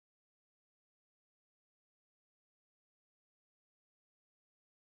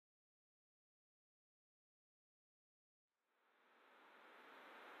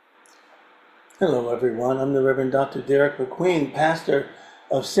Hello, everyone. I'm the Reverend Dr. Derrick McQueen, pastor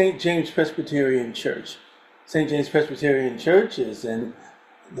of St. James Presbyterian Church. St. James Presbyterian Church is in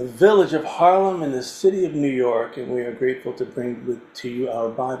the village of Harlem in the city of New York, and we are grateful to bring to you our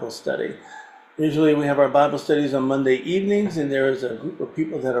Bible study. Usually we have our Bible studies on Monday evenings, and there is a group of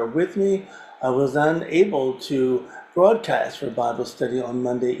people that are with me. I was unable to broadcast for Bible study on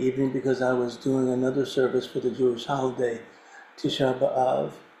Monday evening because I was doing another service for the Jewish holiday, Tisha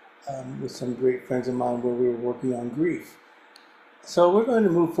B'Av, with some great friends of mine where we were working on grief. So we're going to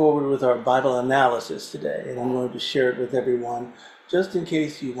move forward with our Bible analysis today, and I'm going to share it with everyone just in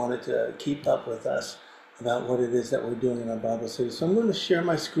case you wanted to keep up with us about what it is that we're doing in our Bible study. So I'm going to share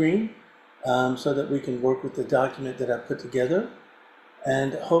my screen so that we can work with the document that I put together,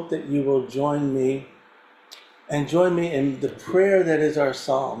 and hope that you will join me in the prayer that is our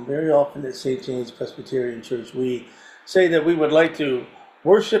psalm. Very often at St. James Presbyterian Church, we say that we would like to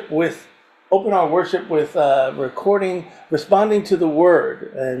open our worship with responding to the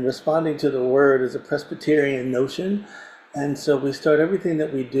Word. And responding to the Word is a Presbyterian notion. And so we start everything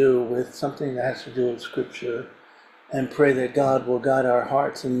that we do with something that has to do with Scripture, and pray that God will guide our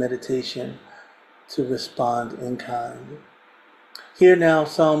hearts in meditation to respond in kind. Hear now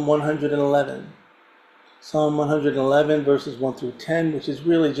Psalm 111. Psalm 111, verses 1 through 10, which is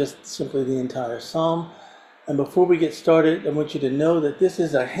really just simply the entire psalm. And before we get started, I want you to know that this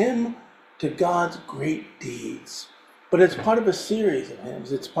is a hymn to God's great deeds. But it's part of a series of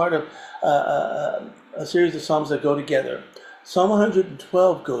hymns. It's part of a series of psalms that go together. Psalm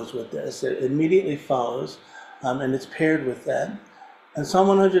 112 goes with this. It immediately follows, and it's paired with that. And Psalm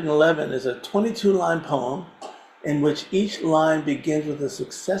 111 is a 22-line poem in which each line begins with a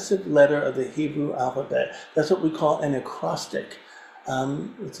successive letter of the Hebrew alphabet. That's what we call an acrostic.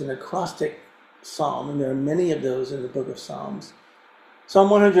 It's an acrostic psalm, and there are many of those in the book of Psalms.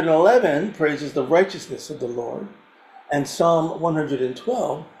 Psalm 111 praises the righteousness of the Lord, and Psalm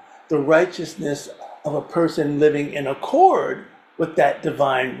 112, the righteousness of a person living in accord with that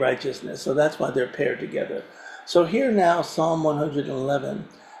divine righteousness. So that's why they're paired together. So hear now Psalm 111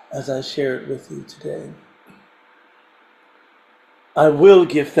 as I share it with you today. I will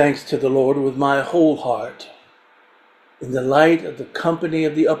give thanks to the Lord with my whole heart, in the light of the company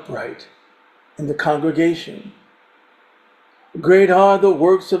of the upright, in the congregation. Great are the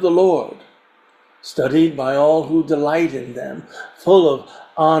works of the Lord, studied by all who delight in them. Full of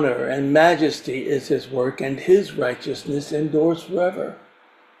honor and majesty is his work, and his righteousness endures forever.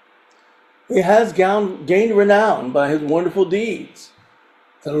 He has gained renown by his wonderful deeds.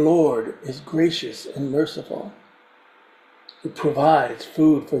 The Lord is gracious and merciful. He provides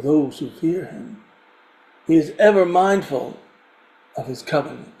food for those who fear him. He is ever mindful of his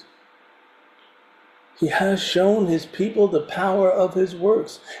covenant. He has shown his people the power of his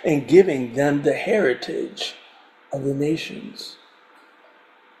works, and giving them the heritage of the nations.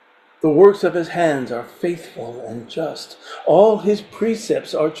 The works of his hands are faithful and just. All his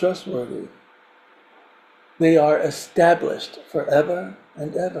precepts are trustworthy. They are established forever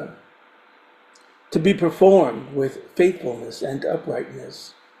and ever, to be performed with faithfulness and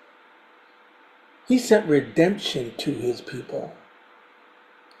uprightness. He sent redemption to his people.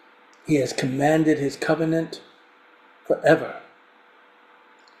 He has commanded his covenant forever.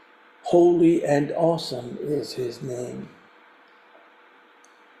 Holy and awesome is his name.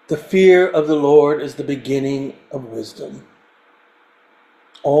 The fear of the Lord is the beginning of wisdom.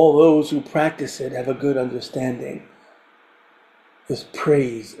 All those who practice it have a good understanding. His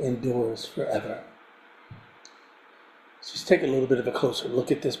praise endures forever. Let's just take a little bit of a closer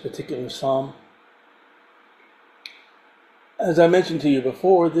look at this particular psalm. As I mentioned to you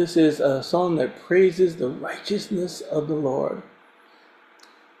before, this is a song that praises the righteousness of the Lord.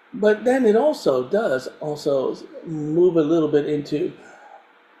 But then it also does move a little bit into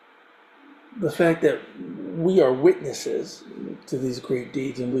the fact that we are witnesses to these great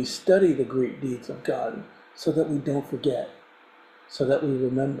deeds, and we study the great deeds of God so that we don't forget, so that we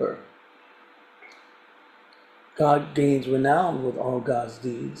remember. God gains renown with all God's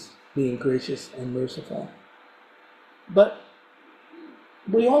deeds, being gracious and merciful. But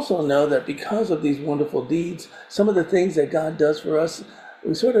we also know that because of these wonderful deeds, some of the things that God does for us,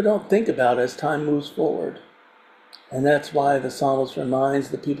 we sort of don't think about as time moves forward. And that's why the psalmist reminds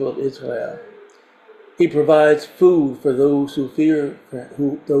the people of Israel. He provides food for those who fear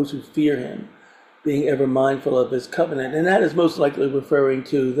him, being ever mindful of his covenant. And that is most likely referring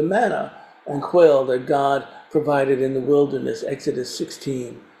to the manna and quail that God provided in the wilderness, Exodus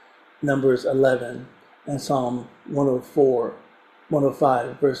 16, Numbers 11, and Psalm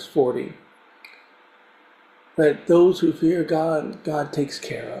 105, verse 40. That those who fear God, God takes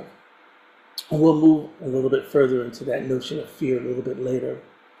care of. And we'll move a little bit further into that notion of fear a little bit later.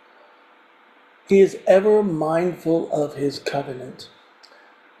 He is ever mindful of his covenant.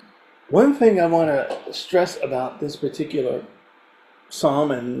 One thing I want to stress about this particular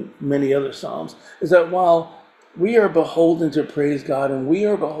psalm and many other psalms is that while we are beholden to praise God and we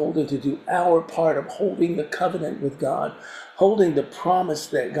are beholden to do our part of holding the covenant with God, holding the promise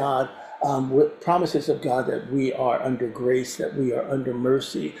that God, promises of God that we are under grace, that we are under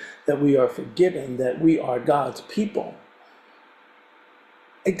mercy, that we are forgiven, that we are God's people,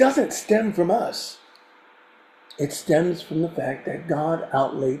 it doesn't stem from us. It stems from the fact that God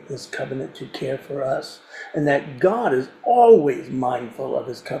outlaid this covenant to care for us, and that God is always mindful of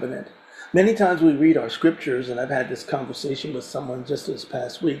his covenant. Many times we read our scriptures, and I've had this conversation with someone just this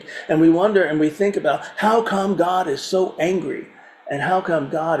past week, and we wonder and we think about how come God is so angry, and how come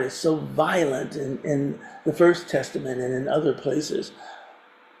God is so violent in the First Testament and in other places.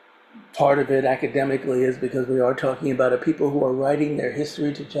 Part of it academically is because we are talking about a people who are writing their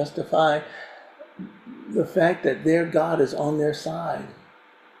history to justify the fact that their God is on their side.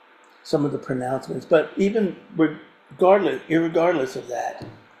 Some of the pronouncements, but even irregardless of that,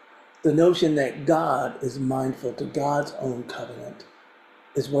 the notion that God is mindful to God's own covenant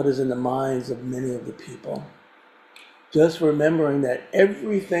is what is in the minds of many of the people. Just remembering that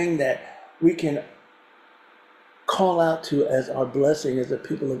everything that we can call out to as our blessing as the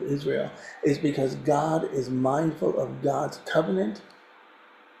people of Israel is because God is mindful of God's covenant.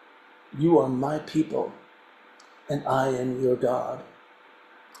 You are my people, and I am your God.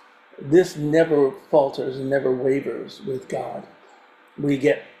 This never falters and never wavers with God. We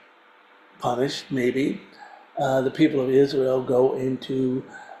get punished, maybe. The people of Israel go into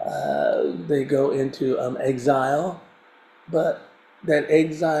exile, but that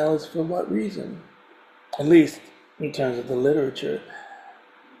exile is for what reason? At least in terms of the literature,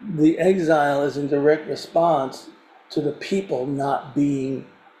 the exile is in direct response to the people not being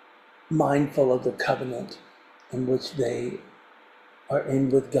mindful of the covenant in which they are in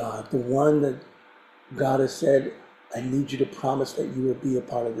with God, the one that God has said, I need you to promise that you will be a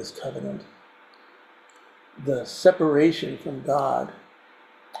part of this covenant. The separation from God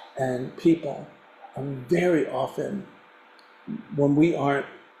and people are very often when we aren't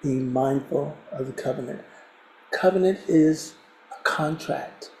being mindful of the covenant. Covenant is a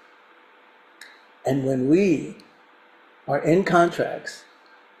contract. And when we are in contracts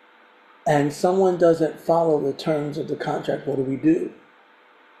and someone doesn't follow the terms of the contract, what do?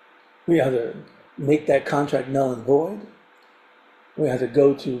 We either make that contract null and void. We either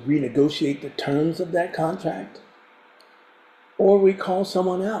go to renegotiate the terms of that contract, or we call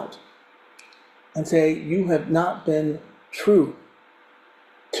someone out and say, you have not been true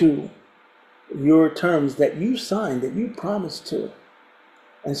to your terms that you signed, that you promised to.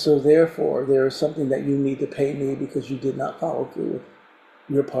 And so therefore, there is something that you need to pay me because you did not follow through with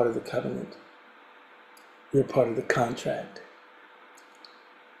your part of the covenant. You're part of the contract.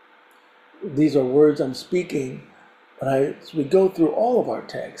 These are words I'm speaking, but as we go through all of our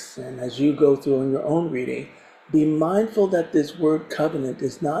texts, and as you go through in your own reading, be mindful that this word covenant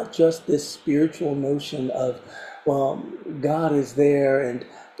is not just this spiritual notion of, well, God is there and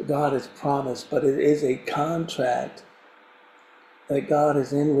God has promised, but it is a contract that God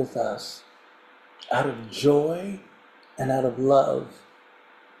is in with us out of joy and out of love,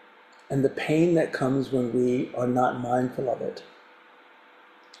 and the pain that comes when we are not mindful of it.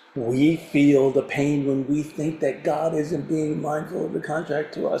 We feel the pain when we think that God isn't being mindful of the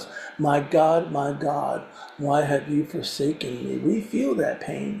contract to us. My God, why have you forsaken me? We feel that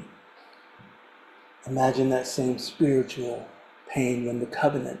pain. Imagine that same spiritual pain when the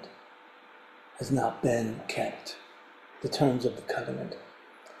covenant has not been kept, the terms of the covenant.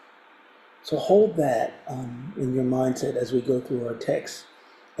 So hold that in your mindset as we go through our text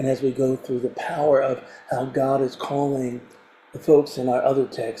and as we go through the power of how God is calling the folks in our other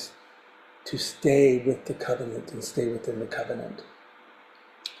texts to stay with the covenant and stay within the covenant.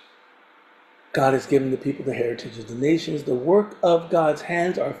 God has given the people the heritage of the nations. The work of God's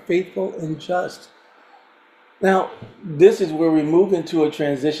hands are faithful and just. Now, this is where we move into a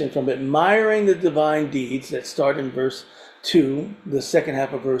transition from admiring the divine deeds that start in verse 2, the second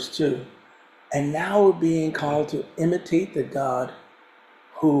half of verse 2. And now we're being called to imitate the God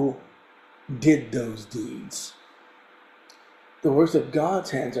who did those deeds. The works of God's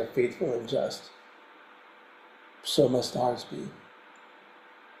hands are faithful and just. So must ours be.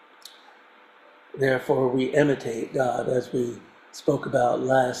 Therefore, we imitate God, as we spoke about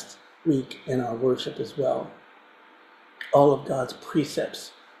last week in our worship as well. All of God's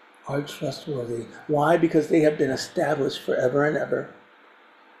precepts are trustworthy. Why? Because they have been established forever and ever.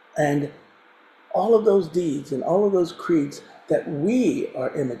 And all of those deeds and all of those creeds that we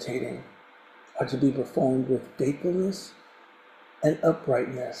are imitating are to be performed with faithfulness and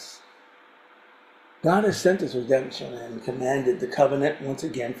uprightness. God has sent us redemption and commanded the covenant once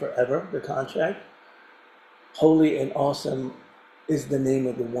again forever, the contract. Holy and awesome is the name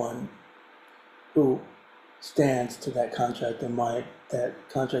of the one who stands to that contract, and why that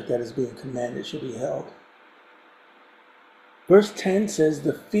contract that is being commanded should be held. Verse 10 says,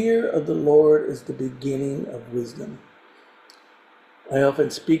 the fear of the Lord is the beginning of wisdom. I often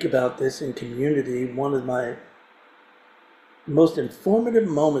speak about this in community. One of my most informative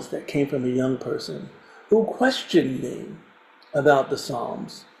moments that came from a young person who questioned me about the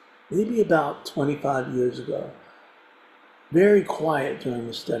Psalms, maybe about 25 years ago. Very quiet during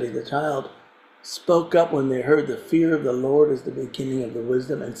the study. The child spoke up when they heard the fear of the Lord is the beginning of the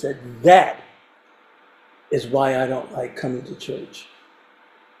wisdom and said, that is why I don't like coming to church.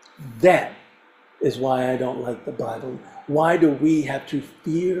 That is why I don't like the Bible. Why do we have to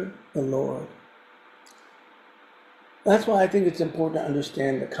fear the Lord? That's why I think it's important to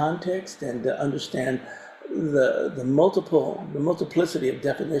understand the context and to understand the multiplicity of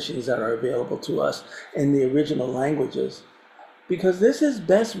definitions that are available to us in the original languages. Because this is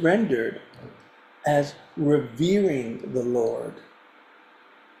best rendered as revering the Lord.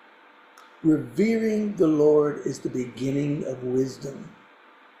 Revering the Lord is the beginning of wisdom.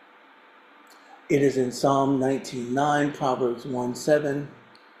 It is in Psalm 19:9, Proverbs 1:7,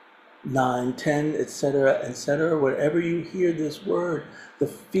 9:10, etc., etc. Wherever you hear this word, the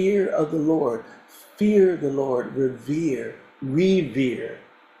fear of the Lord, fear the Lord, revere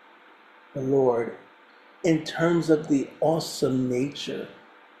the Lord. In terms of the awesome nature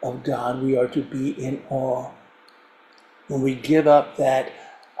of God, we are to be in awe. When we give up that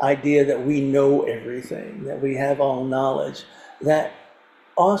idea that we know everything, that we have all knowledge, that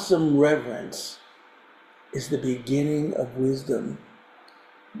awesome reverence is the beginning of wisdom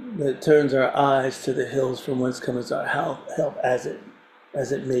that turns our eyes to the hills from whence comes our help, as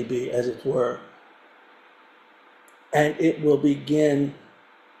it may be, as it were. And it will be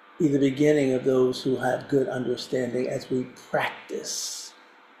the beginning of those who have good understanding as we practice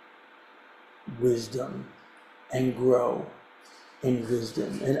wisdom and grow in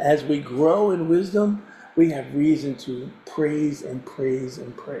wisdom. And as we grow in wisdom, we have reason to praise and praise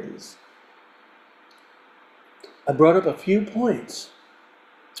and praise. I brought up a few points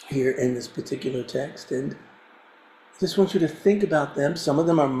here in this particular text, and I just want you to think about them. Some of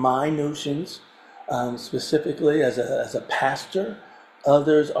them are my notions, specifically as a pastor.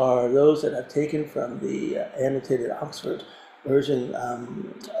 Others are those that I've taken from the annotated Oxford version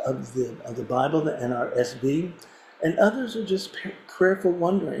of the Bible, the NRSV, and others are just prayerful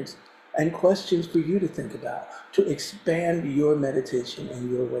wonderings and questions for you to think about, to expand your meditation and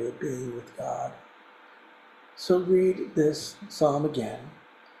your way of being with God. So read this psalm again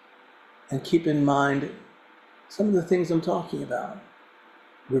and keep in mind some of the things I'm talking about.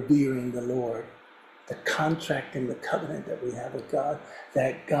 Revering the Lord, the contract and the covenant that we have with God,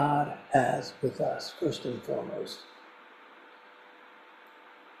 that God has with us, first and foremost.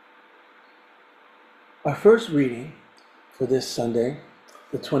 Our first reading for this Sunday,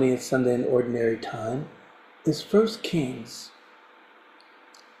 the 20th Sunday in Ordinary Time, is 1 Kings,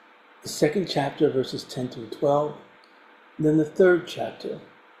 the second chapter, verses 10 through 12, and then the third chapter,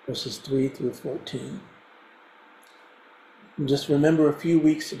 verses 3 through 14. And just remember a few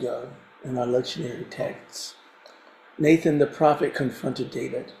weeks ago in our lectionary texts, Nathan the prophet confronted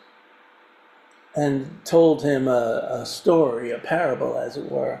David and told him a story, a parable as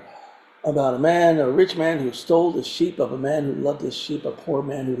it were, about a rich man who stole the sheep of a man who loved his sheep, a poor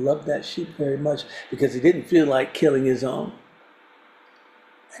man who loved that sheep very much because he didn't feel like killing his own.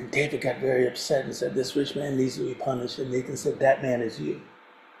 And David got very upset and said, this rich man needs to be punished. And Nathan said, that man is you,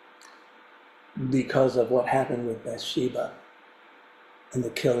 because of what happened with Bathsheba and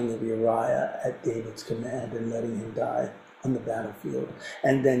the killing of Uriah at David's command and letting him die on the battlefield,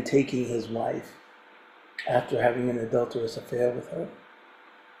 and then taking his wife after having an adulterous affair with her.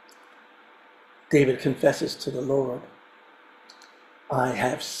 David confesses to the Lord, I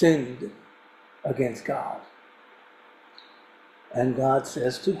have sinned against God. And God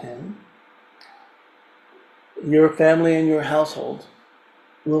says to him, your family and your household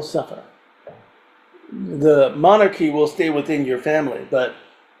will suffer. The monarchy will stay within your family, but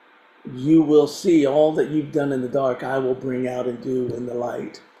you will see all that you've done in the dark, I will bring out and do in the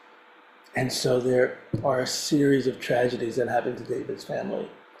light. And so there are a series of tragedies that happen to David's family.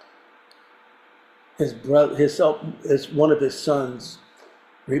 One of his sons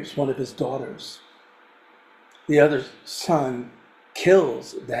rapes one of his daughters. The other son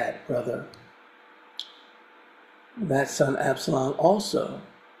kills that brother That son Absalom also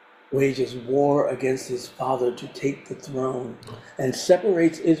wages war against his father to take the throne and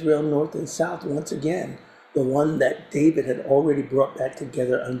separates Israel north and south once again, the one that David had already brought back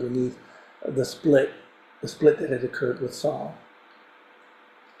together underneath the split that had occurred with Saul.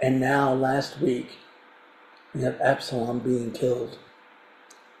 And now, last week, we have Absalom being killed.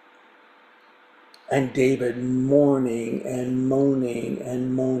 And David mourning and moaning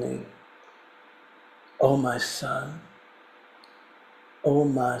and moaning. Oh, my son. Oh,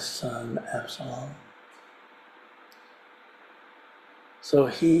 my son, Absalom. So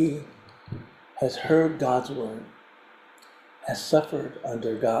he has heard God's word, has suffered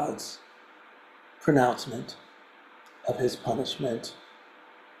under God's pronouncement of his punishment,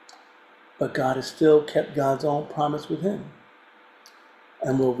 but God has still kept God's own promise with him.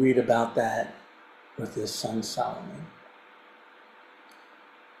 And we'll read about that with his son Solomon.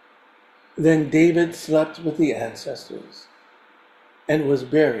 Then David slept with the ancestors and was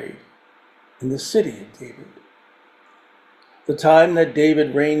buried in the city of David. The time that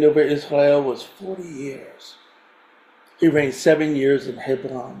David reigned over Israel was 40 years. He reigned 7 years in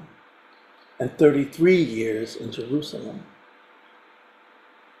Hebron and 33 years in Jerusalem.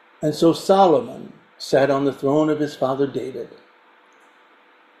 And so Solomon sat on the throne of his father David,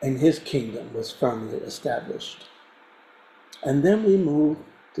 and his kingdom was firmly established. And then we move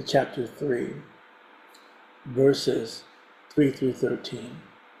to chapter 3, verses 3 through 13.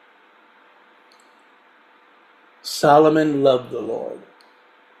 Solomon loved the Lord,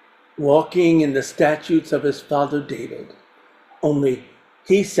 walking in the statutes of his father David, only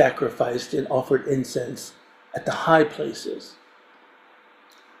he sacrificed and offered incense at the high places.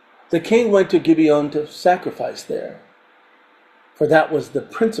 The king went to Gibeon to sacrifice there, for that was the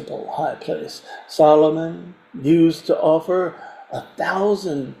principal high place. Solomon used to offer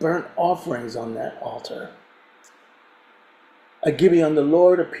 1,000 burnt offerings on that altar. At Gibeon, the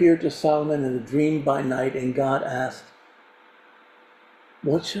Lord appeared to Solomon in a dream by night, and God asked,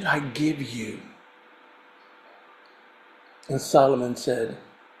 "What should I give you?" And Solomon said,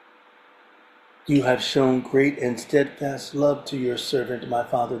 "You have shown great and steadfast love to your servant, my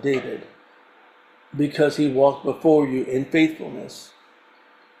father David, because he walked before you in faithfulness,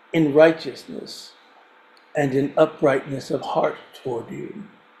 in righteousness, and in uprightness of heart toward you.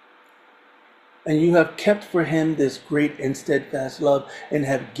 And you have kept for him this great and steadfast love, and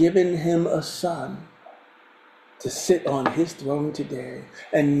have given him a son to sit on his throne today.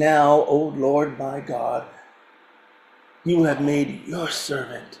 And now, O Lord my God, you have made your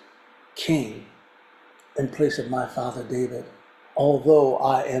servant king in place of my father David, although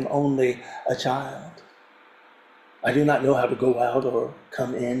I am only a child. I do not know how to go out or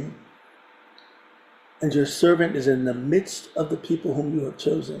come in. And your servant is in the midst of the people whom you have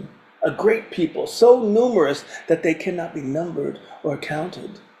chosen, a great people, so numerous that they cannot be numbered or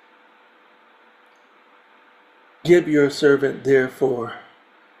counted. Give your servant, therefore,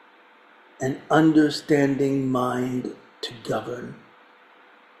 an understanding mind to govern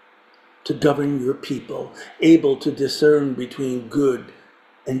your people, able to discern between good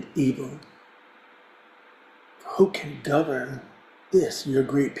and evil. Who can govern this, your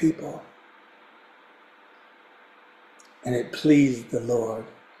great people?" And it pleased the Lord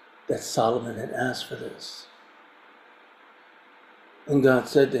that Solomon had asked for this. And God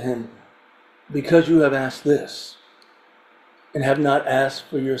said to him, "Because you have asked this, and have not asked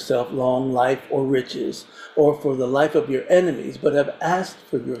for yourself long life or riches, or for the life of your enemies, but have asked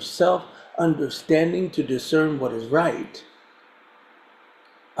for yourself understanding to discern what is right,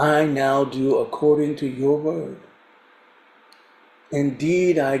 I now do according to your word.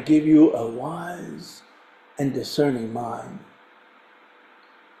 Indeed, I give you a wise and discerning mind.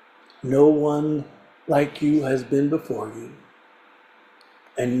 No one like you has been before you,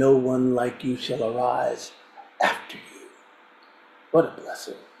 and no one like you shall arise after you." What a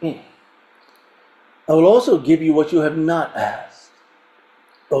blessing. I will also give you what you have not asked,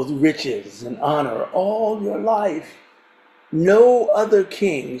 both riches and honor all your life. No other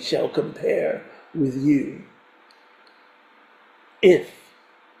king shall compare with you, if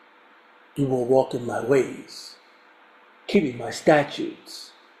you will walk in my ways, keeping my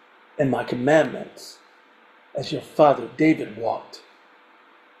statutes and my commandments, as your father David walked.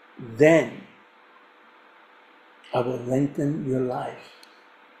 Then I will lengthen your life.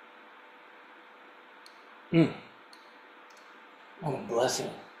 What a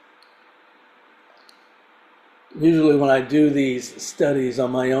blessing. Usually when I do these studies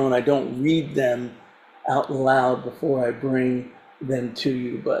on my own, I don't read them out loud before I bring them to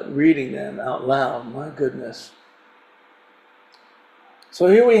you, but reading them out loud, my goodness. So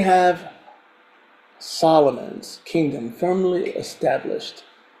here we have Solomon's kingdom firmly established.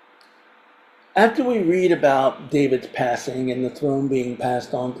 After we read about David's passing and the throne being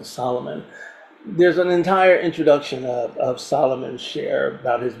passed on to Solomon, there's an entire introduction of Solomon's share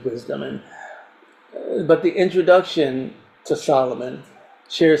about his wisdom. But the introduction to Solomon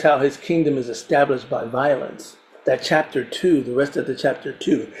shares how his kingdom is established by violence. That chapter 2, the rest of the chapter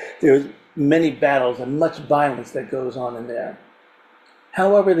 2, there's many battles and much violence that goes on in there.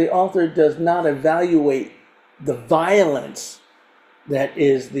 However, the author does not evaluate the violence that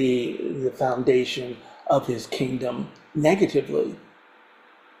is the foundation of his kingdom negatively.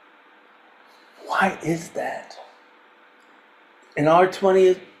 Why is that? In our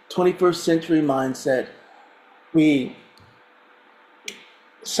 21st century mindset, we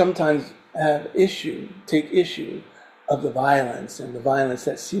sometimes take issue of the violence and the violence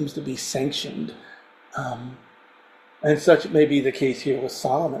that seems to be sanctioned. And such may be the case here with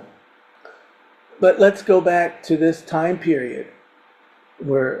Solomon. But let's go back to this time period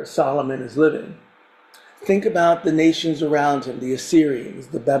where Solomon is living. Think about the nations around him, the Assyrians,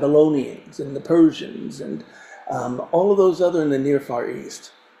 the Babylonians, and the Persians, and all of those other in the near Far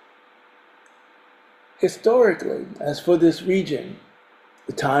East. Historically, as for this region,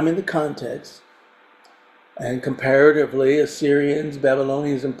 the time and the context, and comparatively, Assyrians,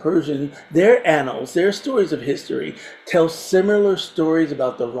 Babylonians, and Persians, their annals, their stories of history, tell similar stories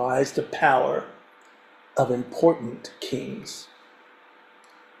about the rise to power of important kings.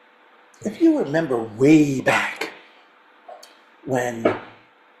 If you remember way back when the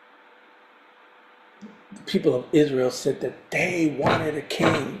people of Israel said that they wanted a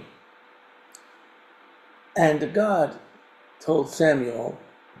king, and God told Samuel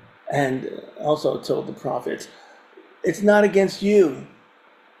and also told the prophets, it's not against you.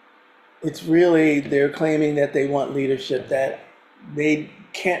 It's really, they're claiming that they want leadership that they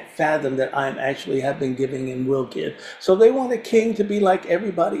can't fathom that I'm actually have been giving and will give. So they want a king to be like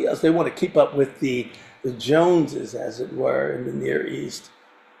everybody else. They want to keep up with the Joneses, as it were, in the Near East.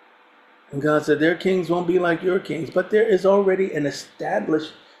 And God said, their kings won't be like your kings. But there is already an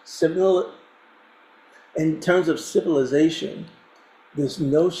established in terms of civilization, this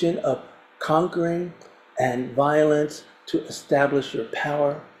notion of conquering and violence to establish your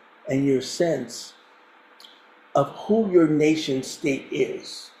power and your sense of who your nation state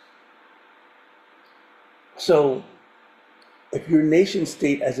is. So if your nation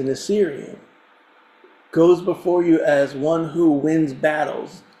state as an Assyrian goes before you as one who wins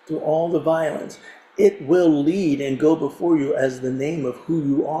battles through all the violence, it will lead and go before you as the name of who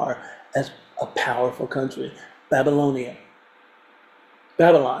you are as a powerful country. Babylon,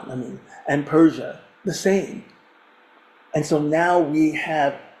 and Persia, the same. And so now we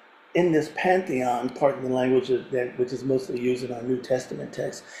have in this pantheon, pardon the language which is mostly used in our New Testament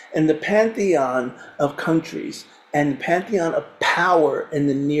text, in the pantheon of countries and pantheon of power in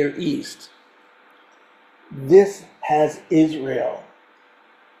the Near East, this has Israel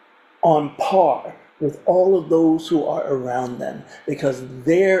on par with all of those who are around them, because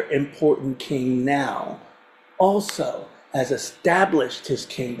their important king now also has established his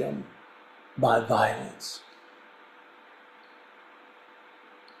kingdom by violence.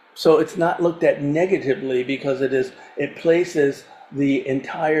 So it's not looked at negatively, because it places the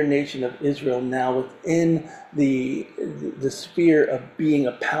entire nation of Israel now within the sphere of being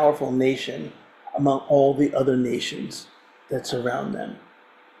a powerful nation among all the other nations that surround them.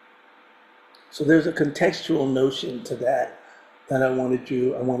 So there's a contextual notion to that I wanted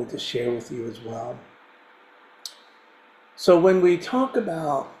to share with you as well. So when we talk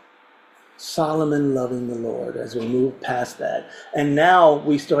about Solomon loving the Lord, as we move past that, and now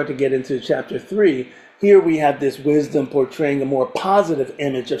we start to get into chapter 3, here we have this wisdom portraying a more positive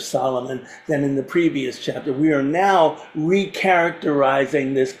image of Solomon than in the previous chapter. We are now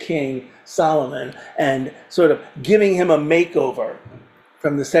recharacterizing this king Solomon and sort of giving him a makeover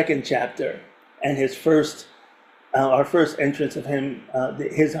from the second chapter and his our first entrance of him,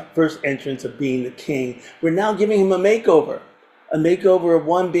 his first entrance of being the king. We're now giving him a makeover of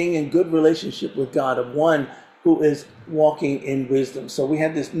one being in good relationship with God, of one who is walking in wisdom. So we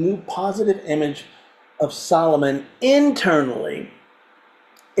have this new positive image of Solomon internally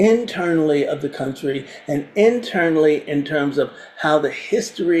of the country, and internally in terms of how the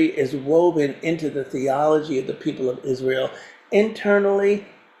history is woven into the theology of the people of Israel. Internally,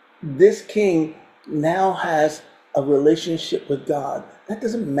 this king now has a relationship with God. That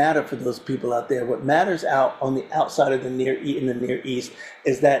doesn't matter for those people out there. What matters out on the outside of in the Near East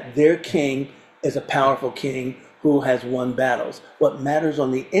is that their king is a powerful king who has won battles. What matters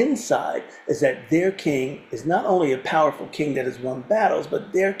on the inside is that their king is not only a powerful king that has won battles,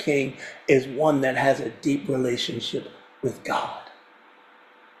 but their king is one that has a deep relationship with God.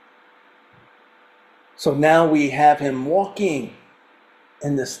 So now we have him walking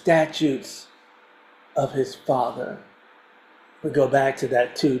in the statutes of his father. We go back to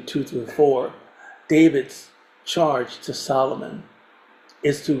that 2 through 4. David's charge to Solomon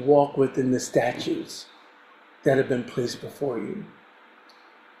is to walk within the statutes that have been placed before you.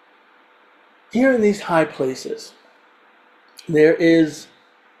 Here in these high places, there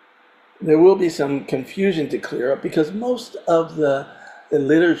will be some confusion to clear up, because most of the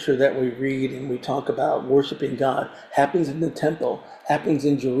literature that we read and we talk about worshiping God happens in the temple, happens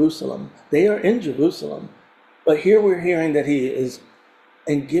in Jerusalem. They are in Jerusalem. But here we're hearing that he is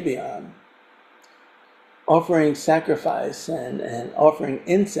in Gibeon, offering sacrifice and offering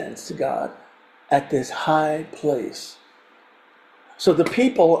incense to God at this high place. So the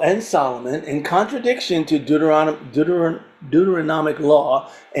people and Solomon, in contradiction to Deuteronomic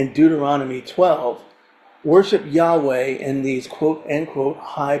law and Deuteronomy 12, worship Yahweh in these quote unquote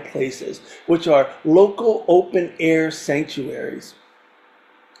high places, which are local open air sanctuaries.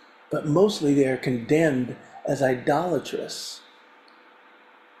 But mostly they are condemned as idolatrous.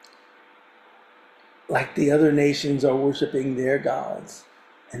 Like the other nations are worshiping their gods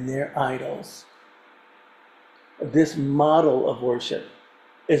and their idols. This model of worship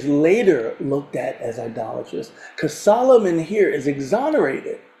is later looked at as idolatrous, because Solomon here is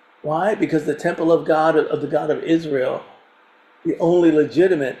exonerated. Why? Because the temple of God, of the God of Israel, the only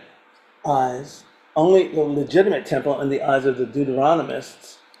legitimate temple in the eyes of the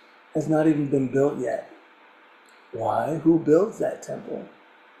Deuteronomists, has not even been built yet. Why? Who builds that temple?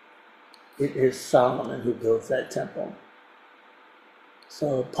 It is Solomon who builds that temple.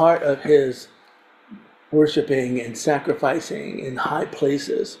 So part of his worshiping and sacrificing in high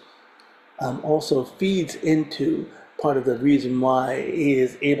places also feeds into part of the reason why he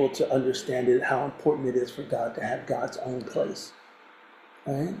is able to understand it, how important it is for God to have God's own place.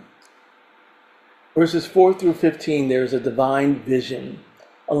 Right? Verses 4 through 15, there's a divine vision.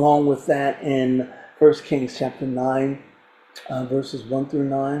 Along with that, in 1 Kings chapter 9, verses 1 through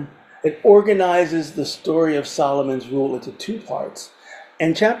 9, it organizes the story of Solomon's rule into two parts.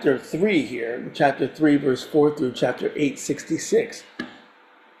 And chapter 3 here, chapter 3, verse 4 through chapter 8, 66,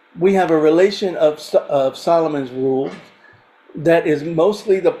 we have a relation of Solomon's rule that is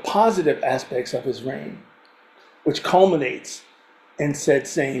mostly the positive aspects of his reign, which culminates in said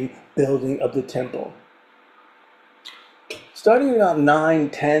same building of the temple. Starting about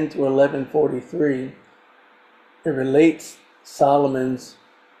 9:10 through 11:43, it relates Solomon's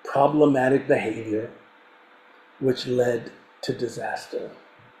problematic behavior, which led to disaster.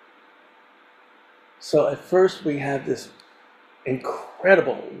 So at first we have this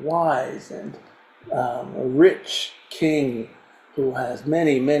incredible, wise, and rich king who has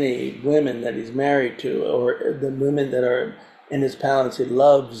many, many women that he's married to, or the women that are in his palace he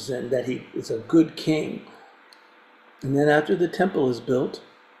loves, and that he is a good king. And then after the temple is built,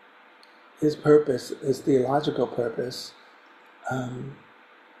 his purpose, his theological purpose,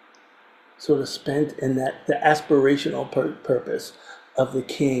 sort of spent in that the aspirational purpose of the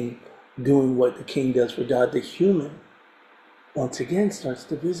king doing what the king does for God. The human once again starts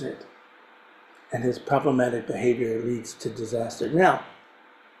to visit, and his problematic behavior leads to disaster. Now,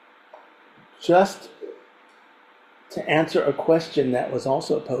 just to answer a question that was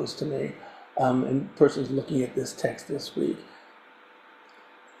also posed to me, and persons looking at this text this week,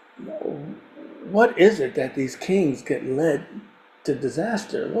 what is it that these kings get led to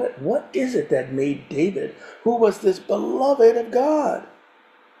disaster? What is it that made David, who was this beloved of God,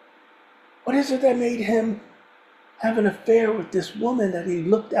 what is it that made him have an affair with this woman that he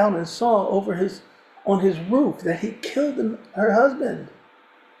looked out and saw on his roof, that he killed her husband?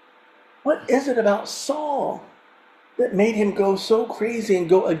 What is it about Saul that made him go so crazy and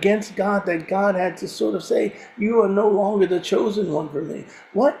go against God that God had to sort of say, you are no longer the chosen one for me?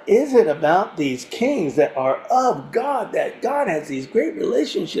 What is it about these kings that are of God, that God has these great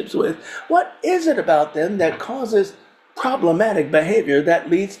relationships with? What is it about them that causes problematic behavior that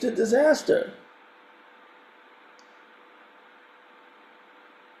leads to disaster?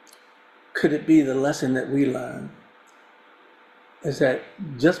 Could it be the lesson that we learn is that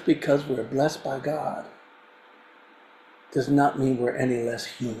just because we're blessed by God does not mean we're any less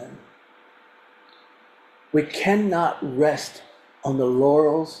human? We cannot rest on the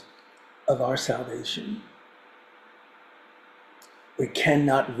laurels of our salvation. We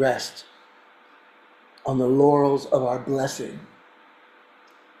cannot rest on the laurels of our blessing.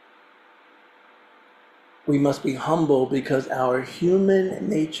 We must be humble because our human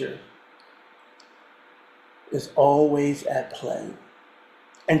nature is always at play.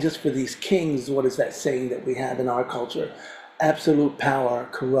 And just for these kings, what is that saying that we have in our culture? Absolute power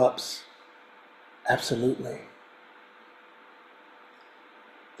corrupts absolutely.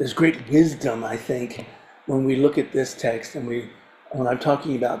 There's great wisdom, I think, when we look at this text, and when I'm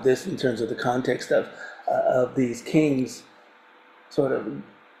talking about this in terms of the context of these kings sort of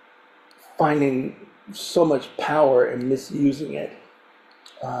finding so much power and misusing it,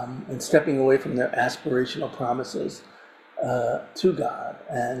 and stepping away from their aspirational promises to God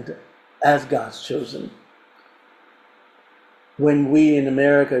and as God's chosen. When we in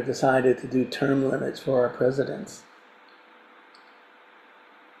America decided to do term limits for our presidents,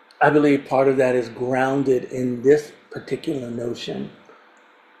 I believe part of that is grounded in this particular notion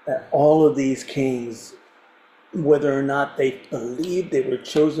that all of these kings, whether or not they believed they were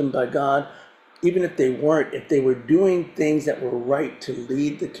chosen by God, even if they weren't, if they were doing things that were right to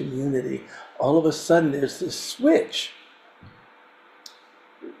lead the community, all of a sudden there's this switch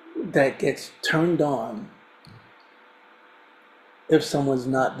that gets turned on if someone's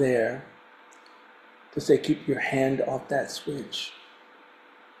not there to say, keep your hand off that switch.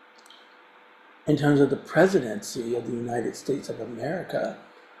 In terms of the presidency of the United States of America,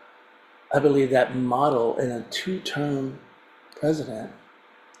 I believe that model in a two-term president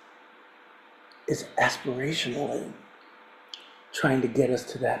is aspirationally trying to get us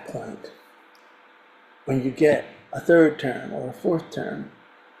to that point. When you get a third term or a fourth term,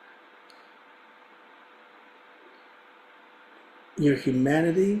 your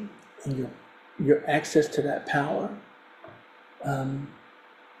humanity and your access to that power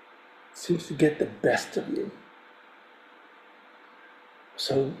seems to get the best of you.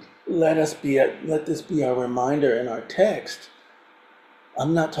 So let this be our reminder in our text.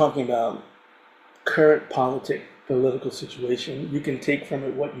 I'm not talking about current political situation. You can take from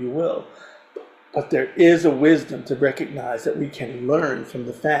it what you will. But there is a wisdom to recognize that we can learn from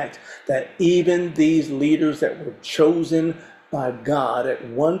the fact that even these leaders that were chosen by God at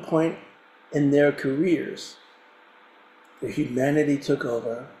one point in their careers, the humanity took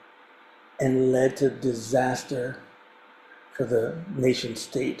over and led to disaster for the nation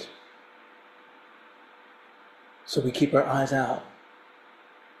state. So we keep our eyes out.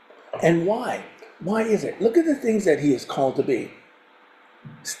 And why? Why is it? Look at the things that he is called to be.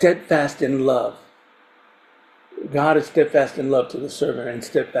 Steadfast in love. God is steadfast in love to the servant and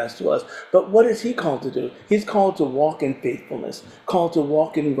steadfast to us. But what is he called to do? He's called to walk in faithfulness, called to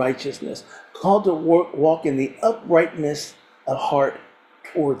walk in righteousness, called to walk in the uprightness of heart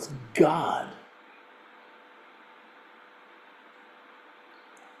towards God.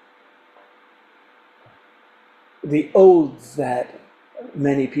 The oaths that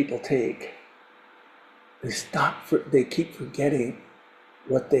many people take, they keep forgetting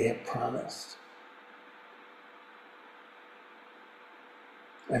what they have promised.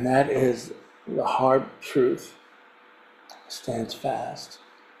 And that is the hard truth stands fast.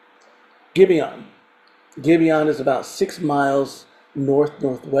 Gibeon is about 6 miles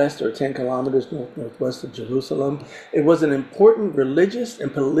north-northwest or 10 kilometers north-northwest of Jerusalem. It was an important religious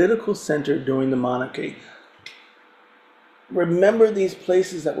and political center during the monarchy. Remember, these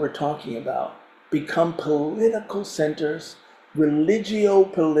places that we're talking about become political centers,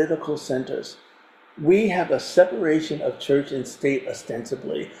 religio-political centers. We have a separation of church and state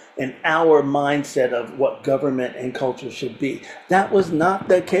ostensibly in our mindset of what government and culture should be. That was not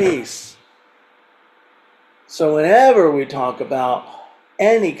the case. So whenever we talk about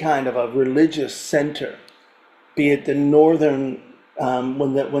any kind of a religious center, be it the northern,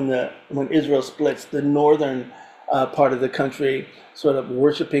 when Israel splits, the northern part of the country sort of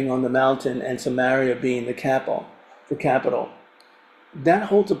worshiping on the mountain and Samaria being the capital, that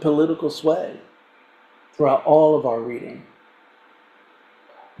holds a political sway throughout all of our reading.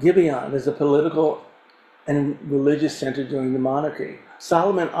 Gibeon is a political and religious center during the monarchy.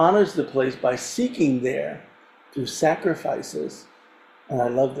 Solomon honors the place by seeking there through sacrifices, and I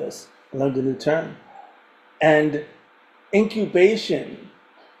love this, I love the new term, and incubation,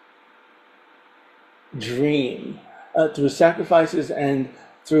 dream, through sacrifices and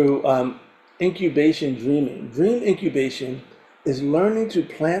through incubation, dreaming. Dream incubation is learning to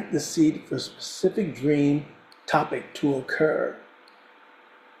plant the seed for a specific dream topic to occur.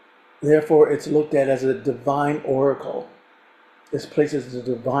 Therefore, it's looked at as a divine oracle. This place is the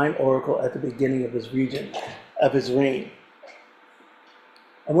divine oracle at the beginning of his reign.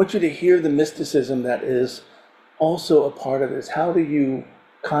 I want you to hear the mysticism that is also a part of this. How do you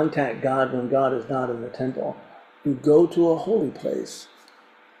contact God when God is not in the temple? You go to a holy place.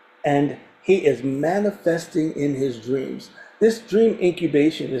 And he is manifesting in his dreams. This dream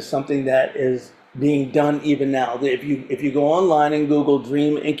incubation is something that is being done even now. If you go online and Google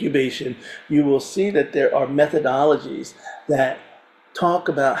dream incubation, you will see that there are methodologies that talk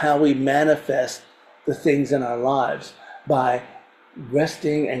about how we manifest the things in our lives by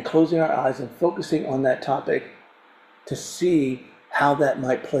resting and closing our eyes and focusing on that topic to see how that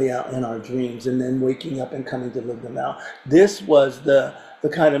might play out in our dreams, and then waking up and coming to live them out. This was the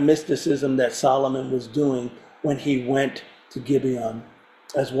kind of mysticism that Solomon was doing when he went to Gibeon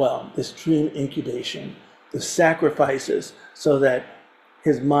as well. This dream incubation, the sacrifices, so that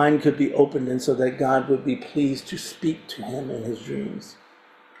his mind could be opened and so that God would be pleased to speak to him in his dreams.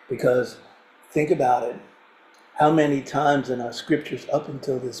 Because think about it. How many times in our scriptures up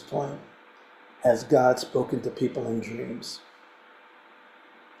until this point has God spoken to people in dreams?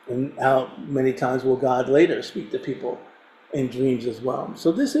 And how many times will God later speak to people in dreams as well?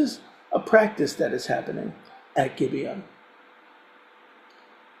 So this is a practice that is happening at Gibeon.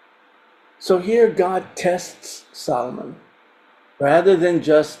 So here God tests Solomon. Rather than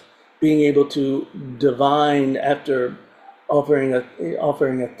just being able to divine after offering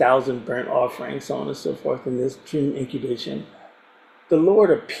 1,000 burnt offerings, so on and so forth, in this dream incubation, the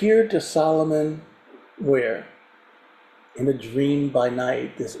Lord appeared to Solomon where? In a dream by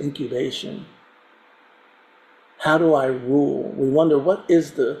night, this incubation. How do I rule? We wonder, what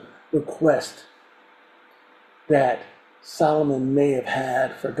is the request that Solomon may have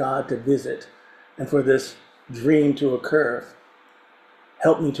had for God to visit and for this dream to occur?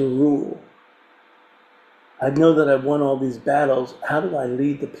 Help me to rule. I know that I've won all these battles. How do I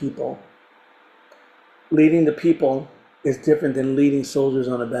lead the people? Leading the people is different than leading soldiers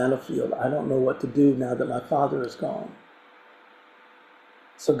on a battlefield. I don't know what to do now that my father is gone.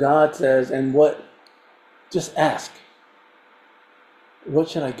 So God says, and what? Just ask. What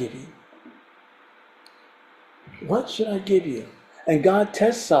should I give you? What should I give you? And God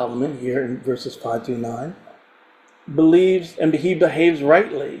tests Solomon here in verses 5 through 9. Believes and he behaves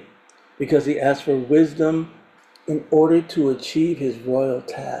rightly because he asks for wisdom in order to achieve his royal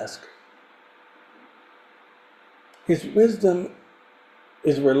task. His wisdom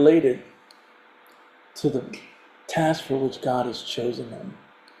is related to the task for which God has chosen him.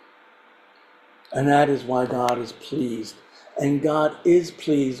 And that is why God is pleased. And God is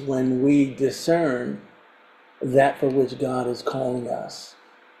pleased when we discern that for which God is calling us.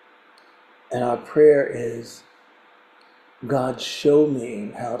 And our prayer is, God, show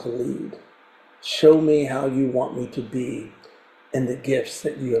me how to lead. Show me how you want me to be and the gifts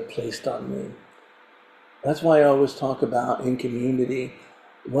that you have placed on me. That's why I always talk about in community,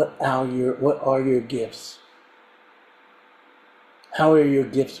 what are your gifts? How are your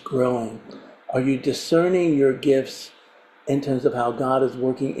gifts growing? Are you discerning your gifts in terms of how God is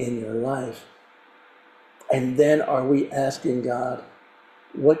working in your life? And then are we asking God,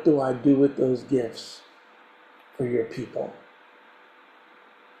 what do I do with those gifts for your people?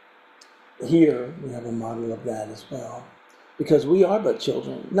 Here we have a model of that as well. Because we are but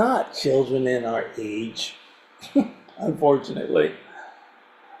children, not children in our age, unfortunately.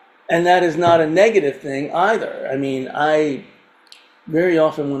 And that is not a negative thing either. I mean, very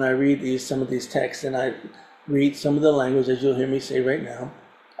often when I read some of these texts, and I read some of the language, as you'll hear me say right now,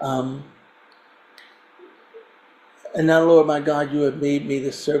 and now, Lord my God, you have made me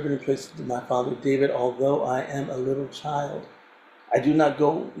the servant in place of my father David, although I am a little child. I do not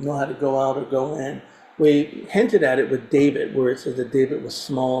know how to go out or go in. We hinted at it with David, where it says that David was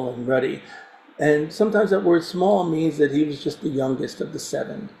small and ruddy. And sometimes that word small means that he was just the youngest of the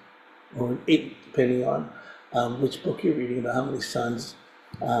 7, or 8, depending on which book you're reading about how many sons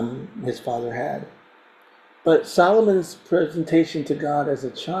his father had. But Solomon's presentation to God as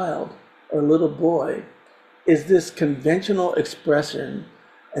a child or little boy is this conventional expression,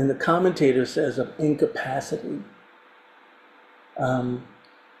 and the commentator says, of incapacity.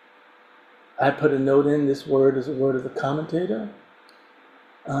 I put a note in, this word is a word of the commentator.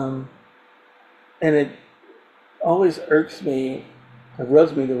 And it always irks me, it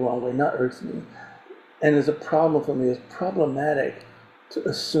rubs me the wrong way, not irks me. And is a problem for me, it's problematic to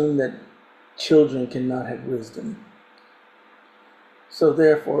assume that children cannot have wisdom. So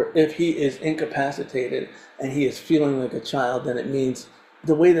therefore, if he is incapacitated and he is feeling like a child, then it means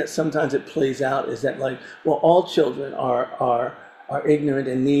the way that sometimes it plays out is that, like, well, all children are ignorant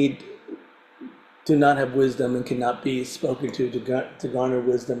and do not have wisdom and cannot be spoken to garner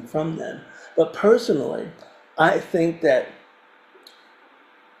wisdom from them. But personally, I think that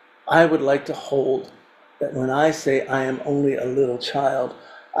I would like to hold that when I say I am only a little child,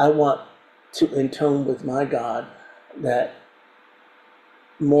 I want to intone with my God that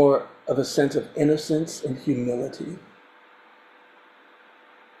more of a sense of innocence and humility.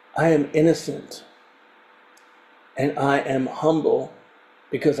 I am innocent and I am humble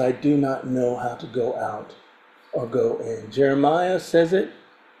because I do not know how to go out or go in. Jeremiah says it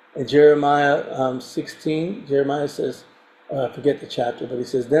in Jeremiah 16. Jeremiah says, I forget the chapter, but he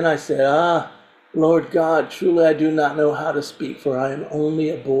says, "Then I said, Lord God, truly I do not know how to speak, for I am only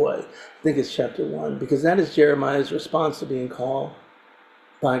a boy." I think it's chapter 1, because that is Jeremiah's response to being called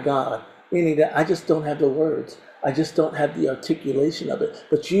by God, meaning that I just don't have the words. I just don't have the articulation of it.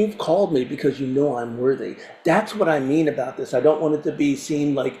 But you've called me because you know I'm worthy. That's what I mean about this. I don't want it to be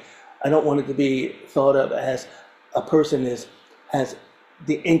I don't want it to be thought of as a person has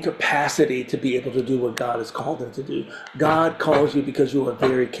the incapacity to be able to do what God has called them to do. God calls you because you are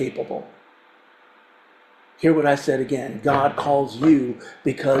very capable. Hear what I said again. God calls you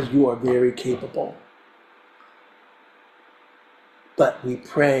because you are very capable. But we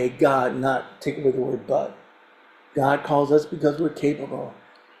pray, God, not take away the word but. God calls us because we're capable.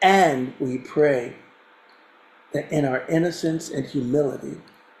 And we pray that in our innocence and humility,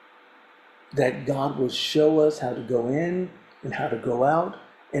 that God will show us how to go in and how to go out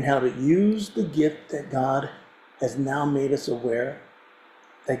and how to use the gift that God has now made us aware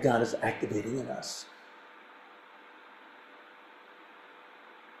that God is activating in us.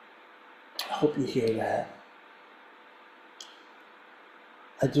 I hope you hear that.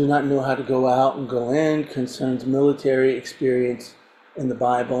 I do not know how to go out and go in concerns military experience in the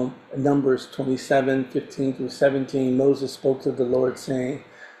Bible. In Numbers 27:15-17, Moses spoke to the Lord saying,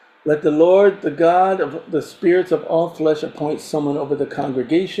 "Let the Lord, the God of the spirits of all flesh, appoint someone over the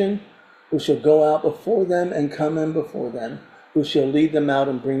congregation who shall go out before them and come in before them, who shall lead them out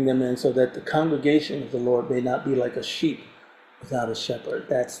and bring them in, so that the congregation of the Lord may not be like a sheep without a shepherd."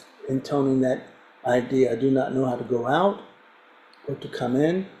 That's intoning that idea. I do not know how to go out or to come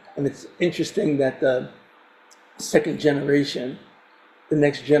in. And it's interesting that the second generation, the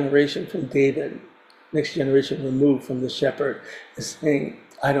next generation from David, next generation removed from the shepherd, is saying,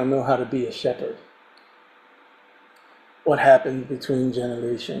 "I don't know how to be a shepherd." What happened between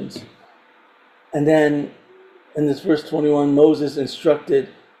generations? And then in this verse 21, Moses was instructed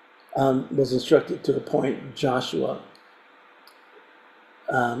to appoint Joshua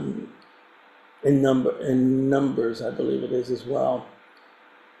in Numbers, I believe it is as well,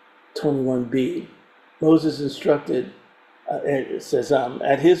 21b. Moses instructed, it says,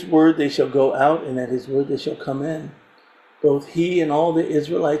 "At his word they shall go out, and at his word they shall come in, both he and all the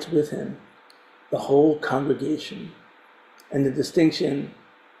Israelites with him, the whole congregation." And the distinction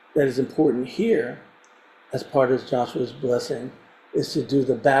that is important here, as part of Joshua's blessing, is to do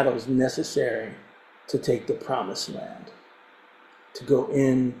the battles necessary to take the promised land, to go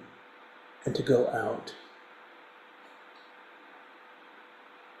in and to go out.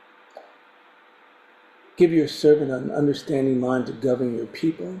 "Give your servant an understanding mind to govern your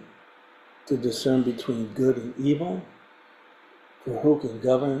people, to discern between good and evil. For who can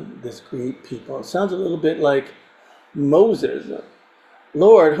govern this great people?" It sounds a little bit like Moses.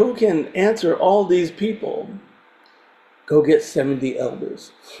 "Lord, who can answer all these people?" Go get 70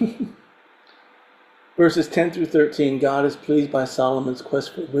 elders. Verses 10-13, God is pleased by Solomon's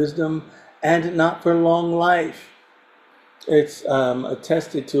quest for wisdom and not for long life. It's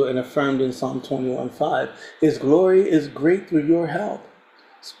attested to and affirmed in Psalm 21:5. His glory is great through your help.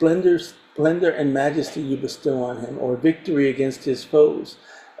 Splendor and majesty you bestow on him, or victory against his foes.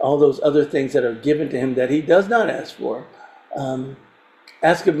 All those other things that are given to him that he does not ask for.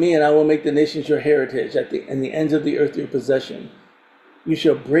 "Ask of me, and I will make the nations your heritage, and the ends of the earth your possession. You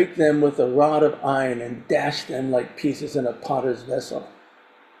shall break them with a rod of iron and dash them like pieces in a potter's vessel."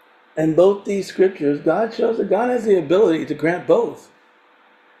 And both these scriptures, God shows that God has the ability to grant both.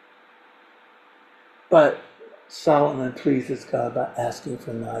 But Solomon pleases God by asking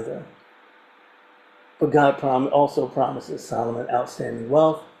for neither. But God also promises Solomon outstanding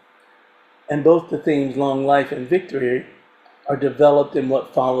wealth. And both the themes, long life and victory, are developed in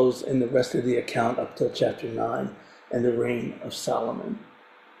what follows in the rest of the account up till chapter 9 and the reign of Solomon.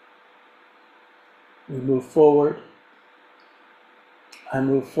 We move forward. I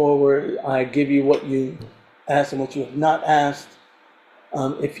move forward. I give you what you asked and what you have not asked.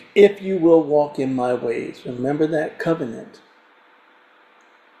 If you will walk in my ways, remember that covenant.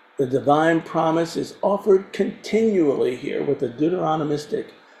 The divine promise is offered continually here with the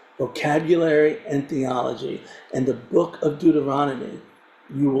Deuteronomistic vocabulary and theology. And the book of Deuteronomy,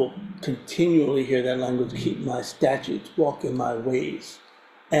 you will continually hear that language: keep my statutes, walk in my ways,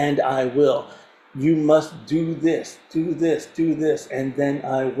 and I will. You must do this, and then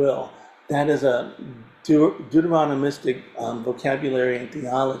I will. That is a Deuteronomistic vocabulary and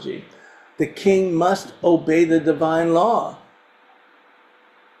theology, the king must obey the divine law.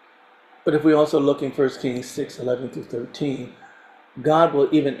 But if we also look in 1 Kings 6:11-13, God will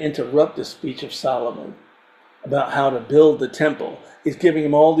even interrupt the speech of Solomon about how to build the temple. He's giving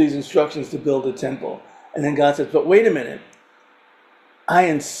him all these instructions to build the temple. And then God says, but wait a minute. I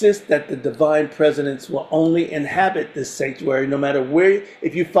insist that the divine presence will only inhabit this sanctuary, no matter where,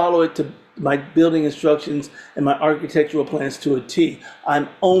 if you follow it to my building instructions and my architectural plans to a T, I'm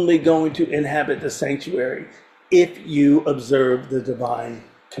only going to inhabit the sanctuary if you observe the divine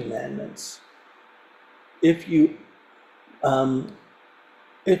commandments. If you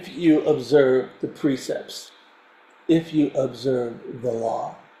observe the precepts, if you observe the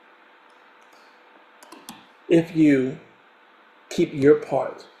law, if you keep your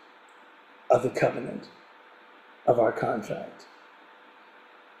part of the covenant of our contract.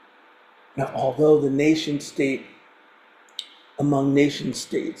 Now, although the nation state among nation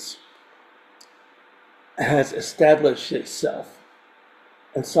states has established itself,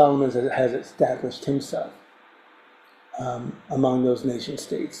 and Solomon has established himself among those nation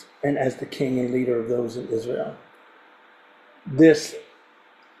states and as the king and leader of those in Israel, this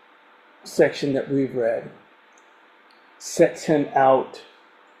section that we've read sets him out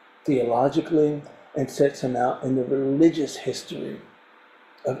theologically and sets him out in the religious history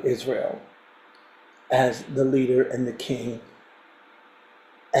of Israel as the leader and the king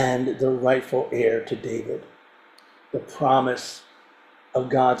and the rightful heir to David. The promise of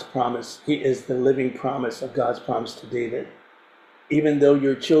God's promise. He is the living promise of God's promise to David. Even though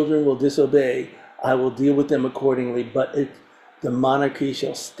your children will disobey, I will deal with them accordingly, but the monarchy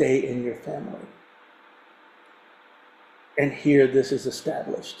shall stay in your family. And here this is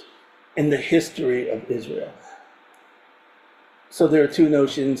established in the history of Israel. So there are two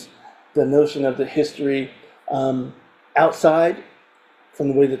notions. The notion of the history outside, from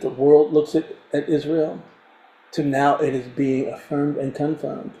the way that the world looks at Israel, to now it is being affirmed and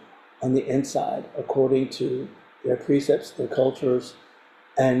confirmed on the inside, according to their precepts, their cultures,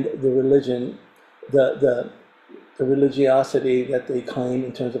 and the religion, the religiosity that they claim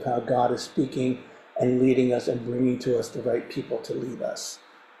in terms of how God is speaking and leading us and bringing to us the right people to lead us.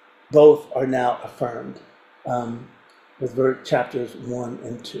 Both are now affirmed with chapters 1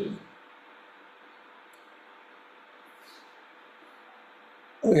 and 2.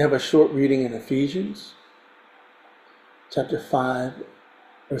 We have a short reading in Ephesians, chapter 5,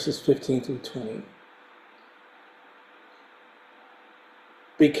 verses 15 through 20.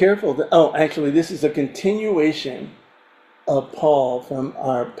 Be careful that, this is a continuation of Paul from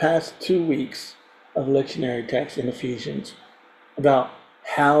our past 2 weeks of lectionary text in Ephesians about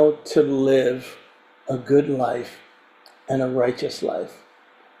how to live a good life and a righteous life.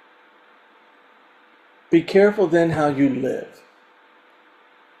 Be careful then how you live,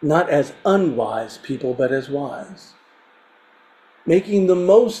 not as unwise people, but as wise, making the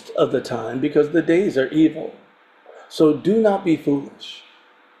most of the time because the days are evil. So do not be foolish,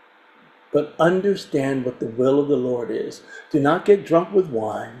 but understand what the will of the Lord is. Do not get drunk with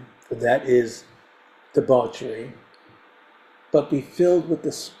wine, for that is debauchery, but be filled with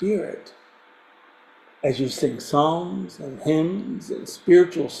the Spirit as you sing psalms and hymns and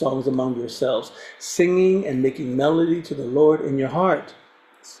spiritual songs among yourselves, singing and making melody to the Lord in your heart,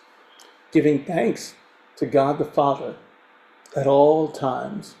 giving thanks to God the Father at all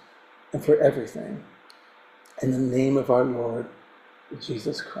times and for everything, in the name of our Lord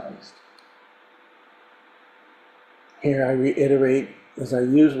Jesus Christ. Here I reiterate, as I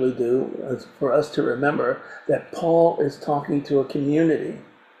usually do, for us to remember that Paul is talking to a community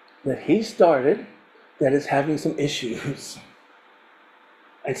that he started that is having some issues.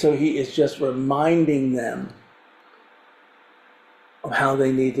 And so he is just reminding them of how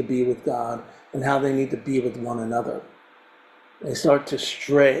they need to be with God and how they need to be with one another. They start to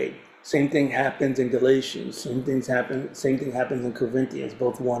stray. Same thing happens in Galatians. Same thing happens in Corinthians,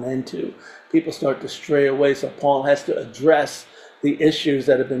 both 1 and 2. People start to stray away, so Paul has to address the issues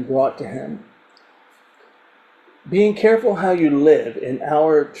that have been brought to him. Being careful how you live, in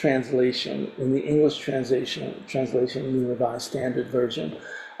our translation, in the English translation in the Revised Standard Version,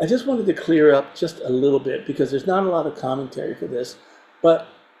 I just wanted to clear up just a little bit because there's not a lot of commentary for this, but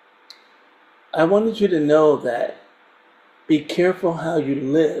I wanted you to know that be careful how you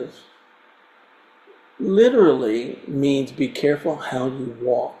live literally means be careful how you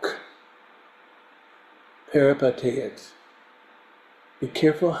walk. Peripateit. Be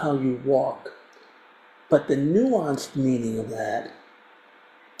careful how you walk. But the nuanced meaning of that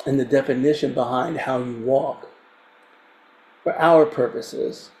and the definition behind how you walk, for our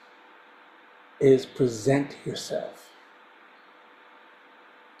purposes, is present yourself.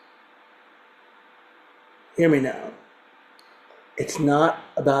 Hear me now. It's not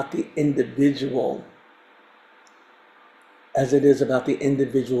about the individual as it is about the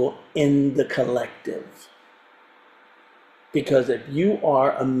individual in the collective. Because if you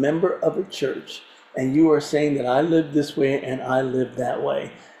are a member of a church and you are saying that I live this way and I live that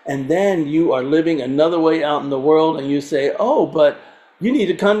way, and then you are living another way out in the world and you say, oh, but you need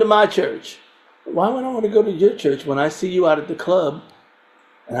to come to my church. Why would I want to go to your church when I see you out at the club?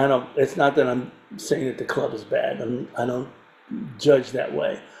 And it's not that I'm saying that the club is bad. I don't judge that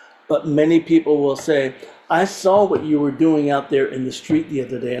way. But many people will say, I saw what you were doing out there in the street the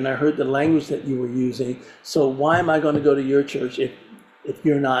other day, and I heard the language that you were using. So why am I going to go to your church if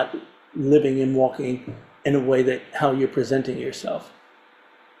you're not living and walking in a way that how you're presenting yourself?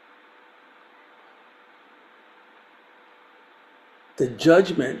 The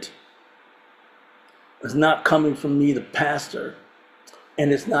judgment is not coming from me, the pastor,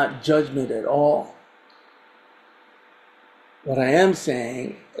 and it's not judgment at all. What I am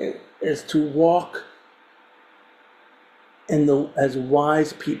saying is to walk as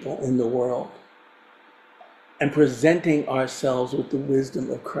wise people in the world and presenting ourselves with the wisdom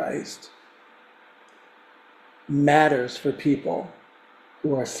of Christ matters for people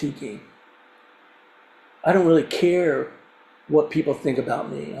who are seeking. I don't really care what people think about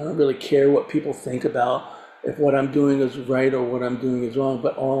me. I don't really care what people think about if what I'm doing is right or what I'm doing is wrong.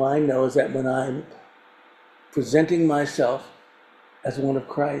 But all I know is that when I'm presenting myself as one of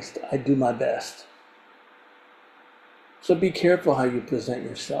Christ, I do my best. So be careful how you present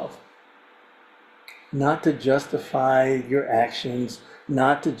yourself. Not to justify your actions,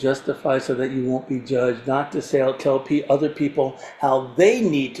 not to justify so that you won't be judged, not to tell other people how they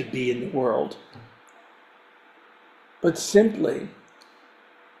need to be in the world, but simply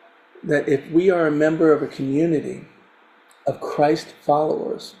that if we are a member of a community of Christ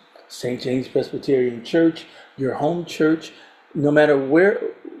followers, St. James Presbyterian Church, your home church, no matter where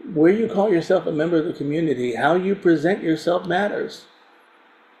you call yourself a member of the community, how you present yourself matters.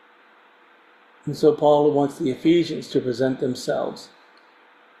 And so Paul wants the Ephesians to present themselves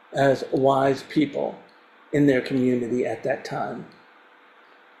as wise people in their community at that time.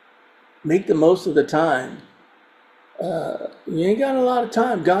 Make the most of the time. You ain't got a lot of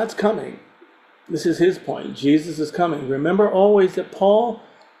time. God's coming. This is his point. Jesus is coming. Remember always that Paul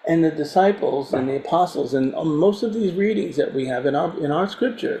and the disciples and the apostles and most of these readings that we have in our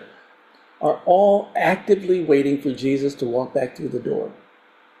scripture are all actively waiting for Jesus to walk back through the door.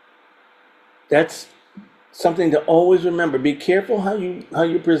 That's something to always remember. Be careful how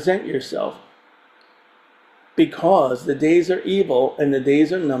you present yourself, because the days are evil and the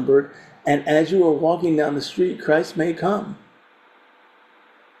days are numbered, and as you are walking down the street, Christ may come.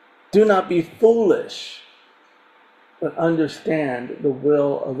 Do not be foolish, but understand the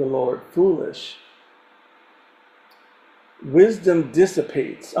will of the Lord. Foolish. Wisdom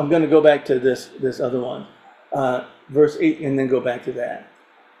dissipates. I'm going to go back to this other one. Verse 8, and then go back to that.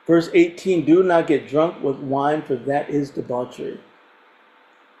 Verse 18, do not get drunk with wine, for that is debauchery.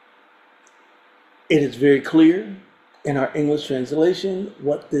 It is very clear in our English translation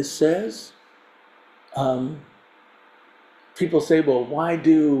what this says. People say, well, why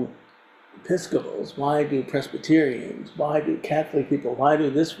do Episcopals, why do Presbyterians, why do Catholic people, why do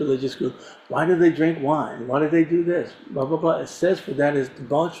this religious group, why do they drink wine? Why do they do this? Blah, blah, blah. It says for that is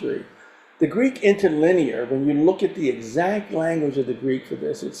debauchery. The Greek interlinear, when you look at the exact language of the Greek for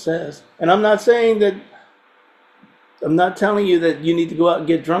this, it says, and I'm not telling you that you need to go out and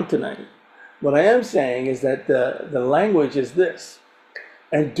get drunk tonight. What I am saying is that the language is this: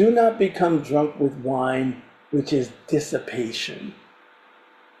 and do not become drunk with wine, which is dissipation.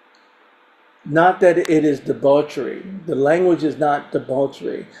 Not that it is debauchery. The language is not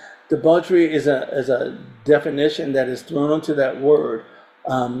debauchery. Debauchery is a definition that is thrown onto that word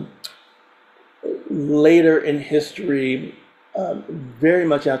later in history, very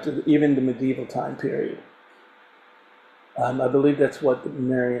much after even the medieval time period. I believe that's what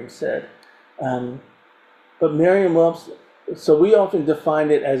Merriam said. But Merriam-Webster, so we often define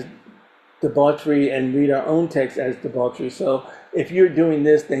it as debauchery and read our own text as debauchery. So if you're doing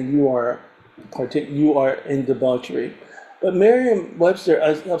this, then you are in debauchery. But Merriam-Webster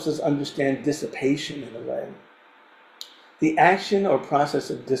helps us understand dissipation in a way. The action or process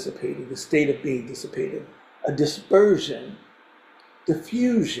of dissipating, the state of being dissipated, a dispersion,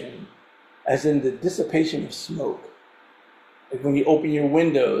 diffusion, as in the dissipation of smoke. Like when you open your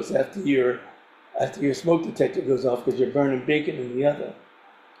windows after your smoke detector goes off because you're burning bacon in the oven.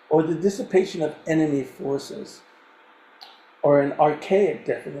 Or the dissipation of enemy forces. Or an archaic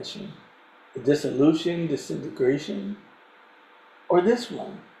definition, dissolution, disintegration, or this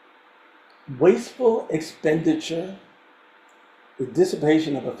one, wasteful expenditure, the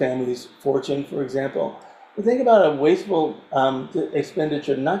dissipation of a family's fortune, for example. We think about a wasteful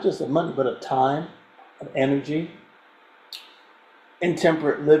expenditure, not just of money, but of time, of energy,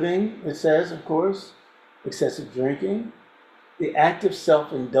 intemperate living, it says, of course, excessive drinking, the act of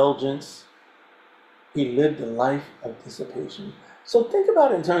self-indulgence. He lived a life of dissipation. So think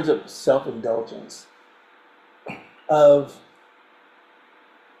about it in terms of self-indulgence, of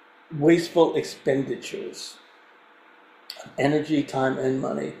wasteful expenditures, of energy, time, and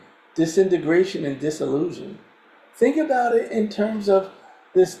money, disintegration and disillusion. Think about it in terms of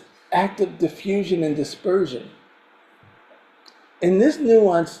this act of diffusion and dispersion. In this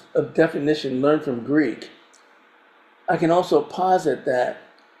nuance of definition learned from Greek, I can also posit that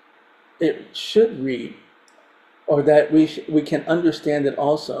it should read, or that we can understand it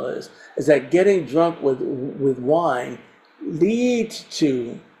also, is that getting drunk with wine leads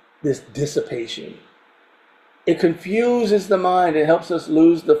to this dissipation. It confuses the mind. It helps us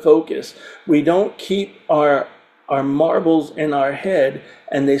lose the focus. We don't keep our marbles in our head,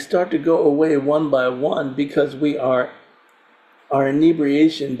 and they start to go away one by one because our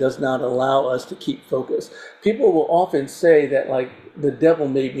inebriation does not allow us to keep focus. People will often say that, like, the devil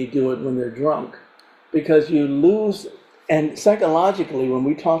made me do it when they're drunk, because you lose. And psychologically, when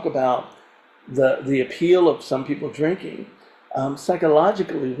we talk about the appeal of some people drinking,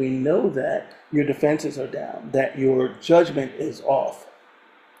 psychologically we know that your defenses are down, that your judgment is off.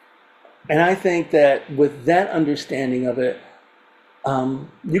 And I think that with that understanding of it,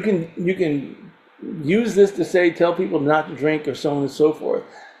 you can use this to say, tell people not to drink, or so on and so forth.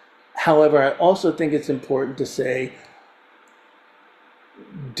 However, I also think it's important to say,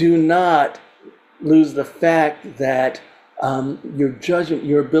 do not lose the fact that your judgment,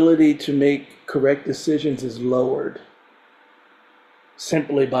 your ability to make correct decisions is lowered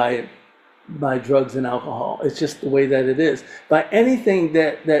simply by drugs and alcohol. It's just the way that it is. By anything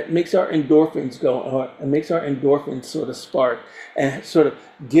that makes our endorphins go, or makes our endorphins sort of spark, and sort of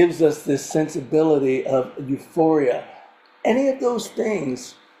gives us this sensibility of euphoria. Any of those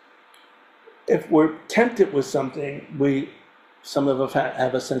things, if we're tempted with something, some of us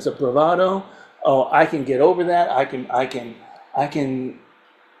have a sense of bravado. Oh, I can get over that. I can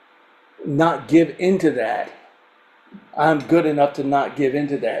not give into that. I'm good enough to not give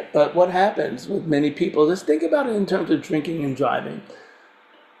into that. But what happens with many people, let's think about it in terms of drinking and driving.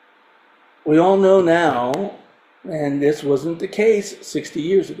 We all know now, and this wasn't the case 60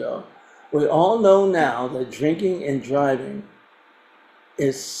 years ago, we all know now that drinking and driving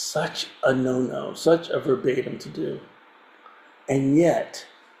is such a no-no, such a verbatim to do. And yet,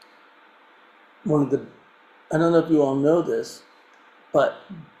 I don't know if you all know this, but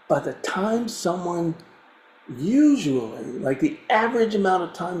by the time someone, usually, like the average amount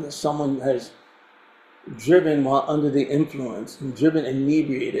of time that someone has driven while under the influence and driven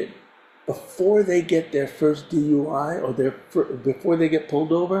inebriated, before they get their first DUI or before they get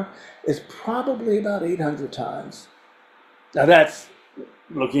pulled over, is probably about 800 times. Now that's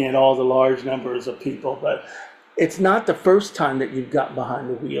looking at all the large numbers of people, but it's not the first time that you've gotten behind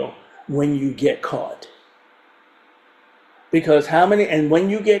the wheel when you get caught. Because when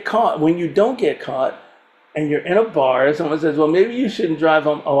you get caught, when you don't get caught, and you're in a bar, and someone says, well, maybe you shouldn't drive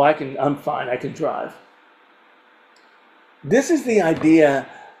home. Oh, I'm fine, I can drive. This is the idea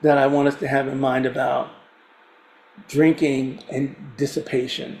that I want us to have in mind about drinking and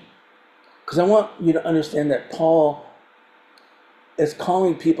dissipation. Because I want you to understand that Paul is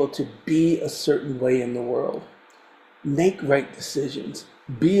calling people to be a certain way in the world. Make right decisions.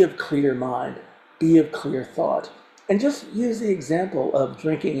 Be of clear mind. Be of clear thought. And just use the example of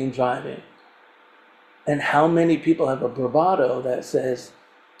drinking and driving. And how many people have a bravado that says,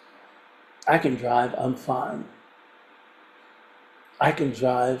 I can drive, I'm fine. I can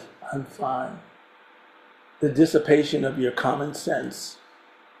drive, I'm fine. The dissipation of your common sense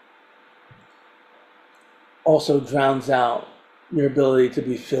also drowns out your ability to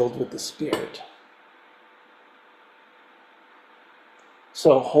be filled with the Spirit.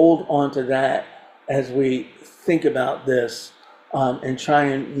 So hold on to that as we think about this, and try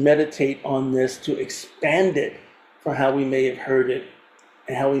and meditate on this to expand it for how we may have heard it,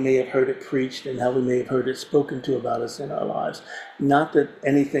 and how we may have heard it preached, and how we may have heard it spoken to about us in our lives. Not that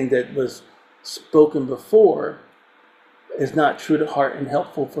anything that was spoken before is not true to heart and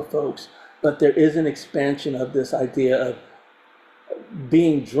helpful for folks, but there is an expansion of this idea of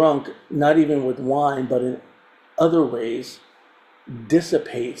being drunk, not even with wine, but in other ways,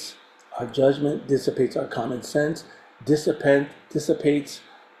 dissipates our judgment, dissipates our common sense, dissipates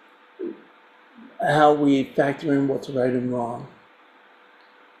how we factor in what's right and wrong.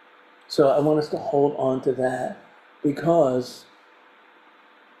 So I want us to hold on to that, because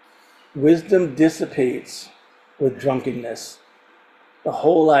wisdom dissipates with drunkenness. The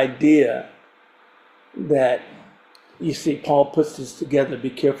whole idea that, you see, Paul puts this together: be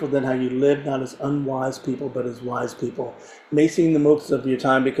careful then how you live, not as unwise people, but as wise people, making the most of your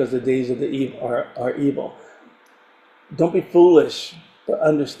time, because the days of the evil are evil. Don't be foolish, but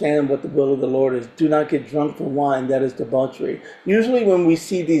understand what the will of the Lord is. Do not get drunk for wine, that is debauchery. Usually when we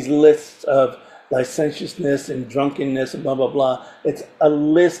see these lists of licentiousness and drunkenness and blah, blah, blah, it's a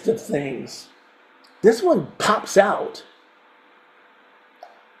list of things. This one pops out.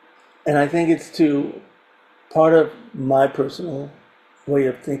 And I think it's part of my personal way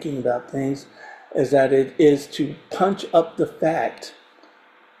of thinking about things is that it is to punch up the fact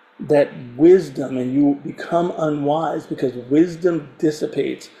that wisdom, and you become unwise because wisdom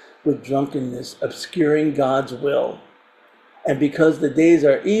dissipates with drunkenness, obscuring God's will. And because the days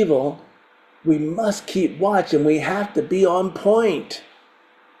are evil, we must keep watch, and we have to be on point.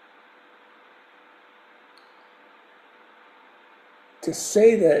 To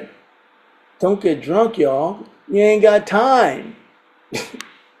say that, don't get drunk, y'all, you ain't got time.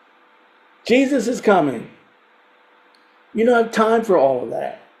 Jesus is coming. You don't have time for all of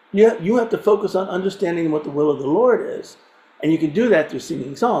that. You have to focus on understanding what the will of the Lord is. And you can do that through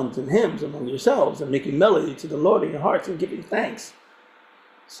singing songs and hymns among yourselves and making melody to the Lord in your hearts and giving thanks.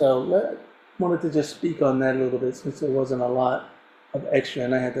 So I wanted to just speak on that a little bit, since there wasn't a lot of extra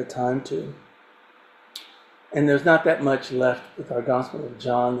and I had the time to. And there's not that much left with our Gospel of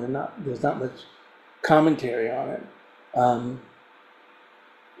John. There's not much commentary on it.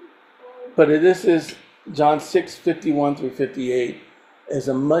 But this is John 6:51 through 58 is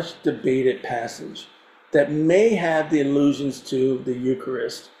a much debated passage that may have the allusions to the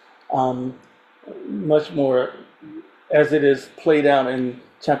Eucharist, much more as it is played out in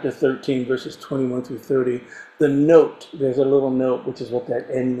chapter 13, verses 21 through 30. There's a little note, which is what that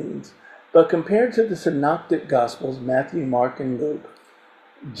end means. But compared to the synoptic Gospels, Matthew, Mark, and Luke,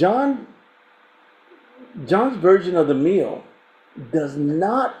 John's version of the meal does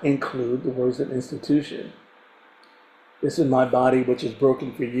not include the words of institution. This is my body, which is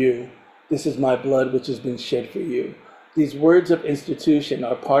broken for you. This is my blood, which has been shed for you. These words of institution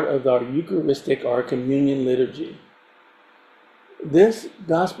are part of our Eucharistic, our communion liturgy. This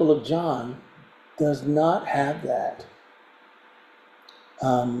Gospel of John does not have that.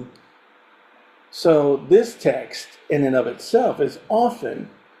 So this text, in and of itself, is often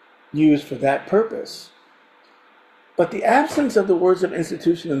used for that purpose. But the absence of the words of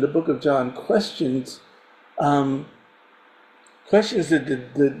institution in the book of John questions the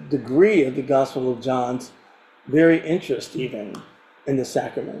degree of the Gospel of John's very interest even in the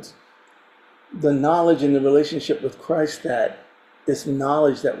sacraments. The knowledge and the relationship with Christ, this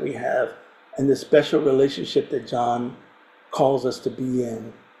knowledge that we have, and the special relationship that John calls us to be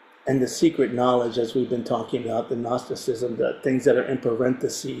in, and the secret knowledge, as we've been talking about, the Gnosticism, the things that are in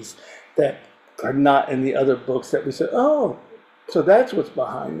parentheses that are not in the other books that we say, oh, so that's what's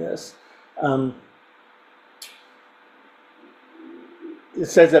behind this. It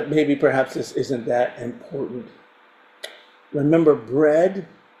says that maybe perhaps this isn't that important. Remember, bread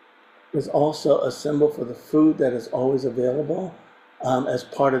is also a symbol for the food that is always available as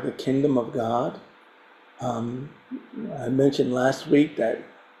part of the kingdom of God. I mentioned last week that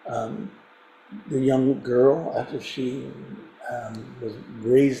the young girl, after she was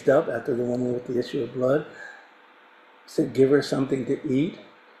raised up, after the woman with the issue of blood, said, give her something to eat.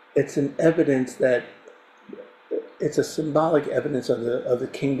 It's an evidence that it's a symbolic evidence of the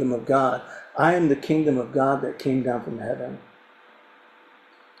kingdom of God. I am the kingdom of God that came down from heaven.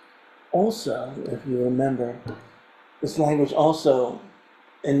 Also, if you remember, this language also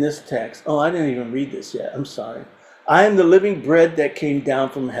in this text, I didn't even read this yet, I'm sorry. I am the living bread that came down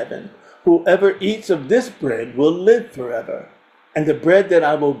from heaven. Whoever eats of this bread will live forever. And the bread that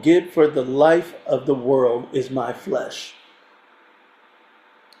I will give for the life of the world is my flesh.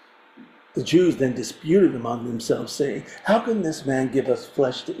 The Jews then disputed among themselves, saying, how can this man give us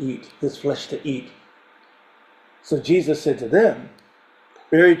flesh to eat, his flesh to eat? So Jesus said to them,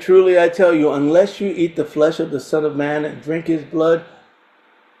 very truly I tell you, unless you eat the flesh of the Son of Man and drink his blood,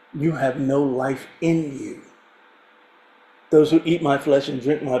 you have no life in you. Those who eat my flesh and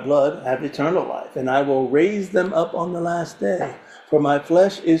drink my blood have eternal life, and I will raise them up on the last day. For my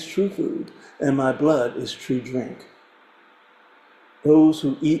flesh is true food, and my blood is true drink. Those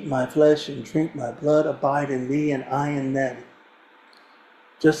who eat my flesh and drink my blood abide in me, and I in them.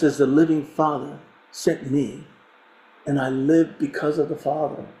 Just as the living Father sent me, and I live because of the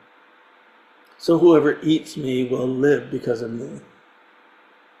Father. so whoever eats me will live because of me.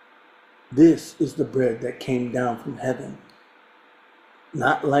 This is the bread that came down from heaven,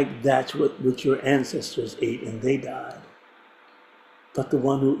 not like that which your ancestors ate and they died, but the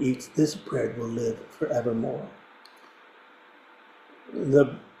one who eats this bread will live forevermore.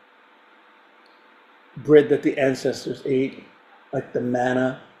 The bread that the ancestors ate, like the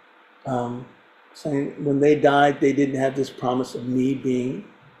manna, saying when they died, they didn't have this promise of me being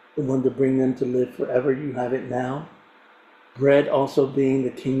the one to bring them to live forever. You have it now. Bread also being the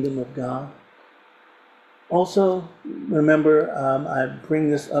kingdom of God. Also, remember, I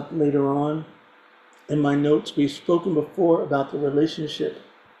bring this up later on in my notes. We've spoken before about the relationship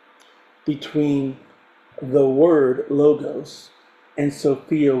between the word logos and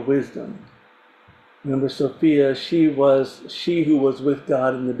Sophia wisdom. Remember, Sophia, she who was with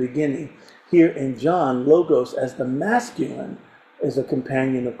God in the beginning. Here in John, logos as the masculine is a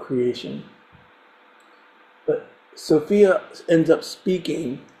companion of creation. But Sophia ends up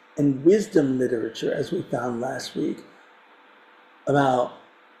speaking in wisdom literature, as we found last week, about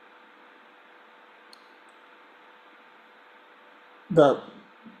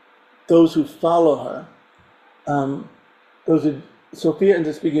those who follow her. Sophia ends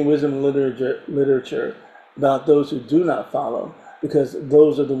up speaking wisdom literature about those who do not follow, because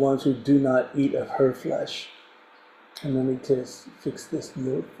those are the ones who do not eat of her flesh. And let me just fix this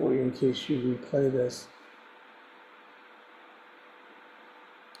note for you in case you replay this.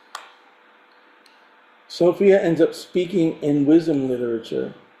 Sophia ends up speaking in wisdom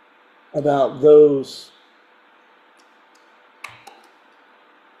literature about those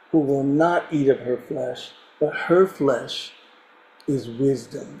who will not eat of her flesh, but her flesh is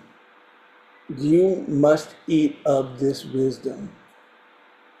wisdom. You must eat of this wisdom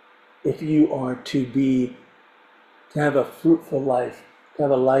if you are to have a fruitful life, to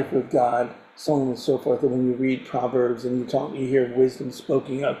have a life with God, so on and so forth. And when you read Proverbs and you hear wisdom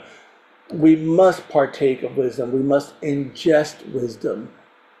spoken of, we must partake of wisdom. We must ingest wisdom.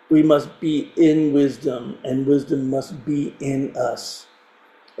 We must be in wisdom, and wisdom must be in us.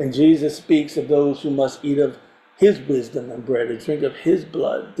 And Jesus speaks of those who must eat of his wisdom and bread and drink of his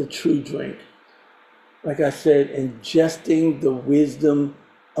blood, the true drink. Like I said, ingesting the wisdom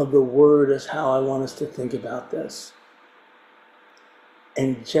of the word is how I want us to think about this.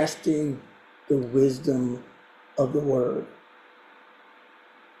 Ingesting the wisdom of the word.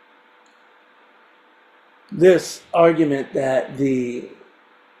 This argument that these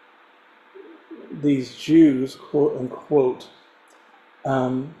Jews, quote unquote,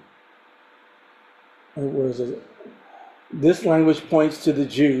 where is it? This language points to the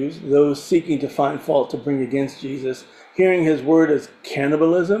Jews, those seeking to find fault to bring against Jesus, hearing his word as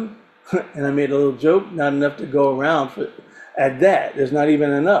cannibalism. And I made a little joke, not enough to go around at that. There's not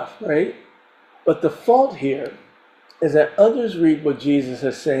even enough, right? But the fault here is that others read what Jesus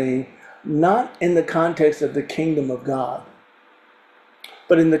is saying not in the context of the kingdom of God,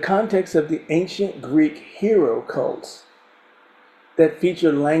 but in the context of the ancient Greek hero cults that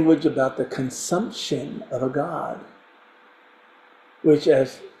feature language about the consumption of a god, which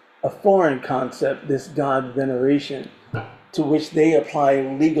as a foreign concept, this god veneration, to which they apply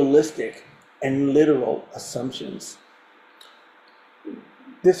legalistic and literal assumptions.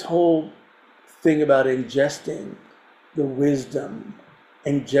 This whole thing about ingesting the wisdom,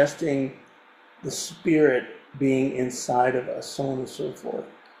 ingesting the spirit being inside of us, so on and so forth,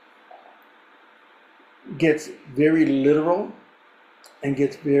 gets very literal and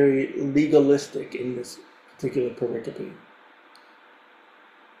gets very legalistic in this particular pericope.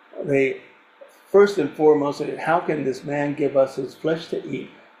 They first and foremost say, how can this man give us his flesh to eat?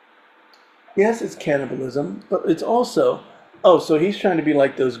 Yes, it's cannibalism, but it's also, so he's trying to be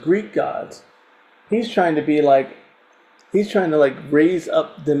like those Greek gods. He's trying to raise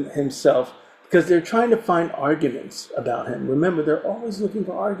up himself, because they're trying to find arguments about him. Remember, they're always looking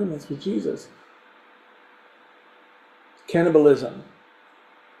for arguments with Jesus. Cannibalism.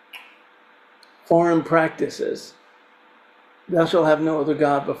 Foreign practices. Thou shalt have no other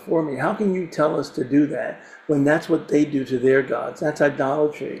God before me. How can you tell us to do that when that's what they do to their gods? That's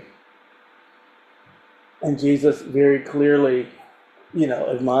idolatry. And Jesus very clearly,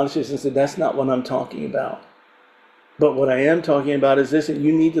 admonishes and said, that's not what I'm talking about. But what I am talking about is this, and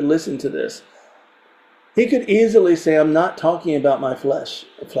you need to listen to this. He could easily say, I'm not talking about my flesh.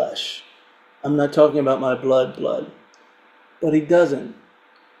 I'm not talking about my blood. But he doesn't.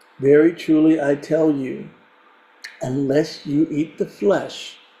 Very truly, I tell you, unless you eat the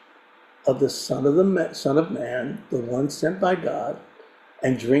flesh of the Son of Man, the one sent by God,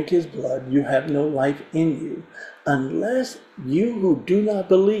 and drink his blood, you have no life in you, unless you who do not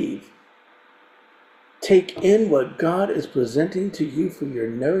believe take in what God is presenting to you for your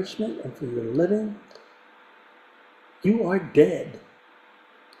nourishment and for your living, you are dead.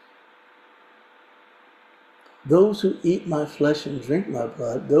 Those who eat my flesh and drink my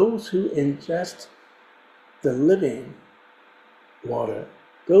blood, those who ingest the living water,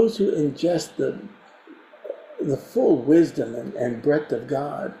 those who ingest the full wisdom and breadth of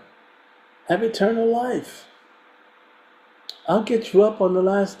God, have eternal life. I'll get you up on the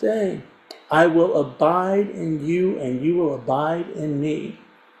last day. I will abide in you and you will abide in me.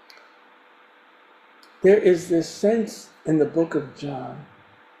 There is this sense in the book of John,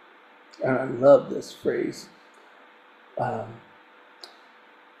 and I love this phrase,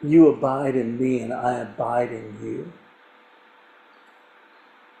 you abide in me and I abide in you.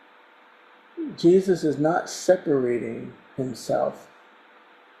 Jesus is not separating himself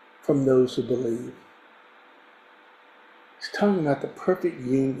from those who believe. He's talking about the perfect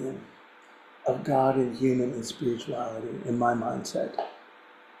union of God and human and spirituality in my mindset.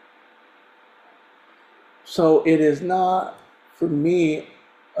 So it is not, for me,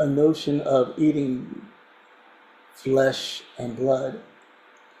 a notion of eating flesh and blood.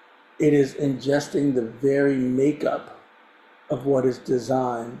 It is ingesting the very makeup of what is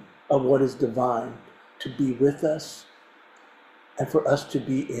designed, of what is divine, to be with us and for us to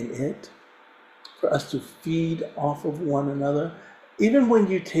be in it, for us to feed off of one another. Even when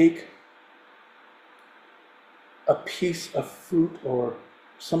you take a piece of fruit or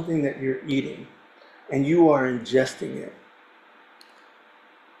something that you're eating and you are ingesting it,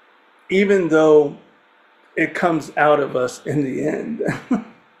 even though it comes out of us in the end,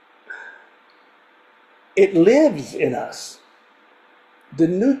 it lives in us. The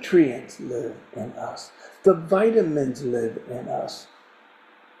nutrients live in us. The vitamins live in us.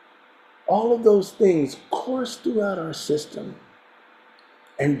 All of those things course throughout our system.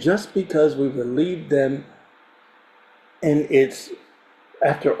 And just because we relieve them, and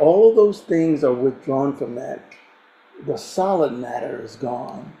after all of those things are withdrawn from that, the solid matter is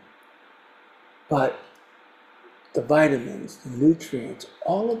gone. But the vitamins, the nutrients,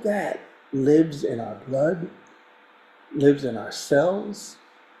 all of that lives in our blood, lives in our cells.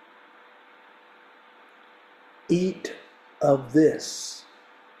 Eat of this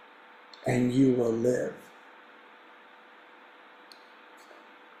and you will live.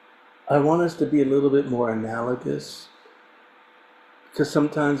 I want us to be a little bit more analogous, because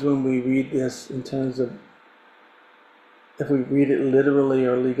sometimes when we read this in terms of, if we read it literally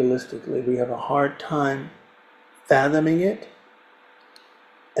or legalistically, we have a hard time fathoming it,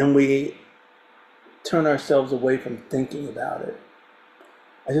 and we turn ourselves away from thinking about it.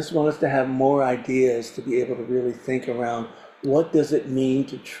 I just want us to have more ideas to be able to really think around, what does it mean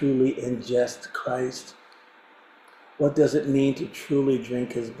to truly ingest Christ? What does it mean to truly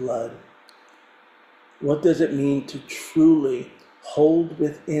drink his blood? What does it mean to truly hold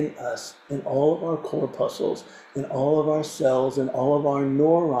within us, in all of our corpuscles, in all of our cells, in all of our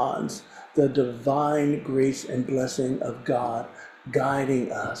neurons, the divine grace and blessing of God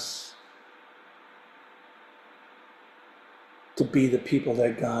guiding us to be the people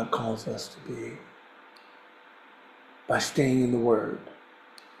that God calls us to be, by staying in the Word,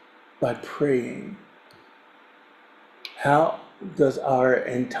 by praying? How does our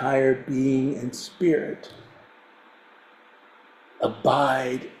entire being and spirit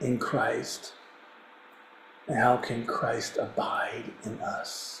abide in Christ? And how can Christ abide in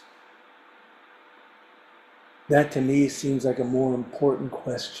us? That to me seems like a more important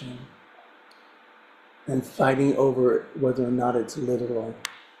question than fighting over whether or not it's literal,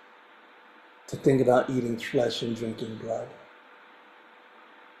 to think about eating flesh and drinking blood,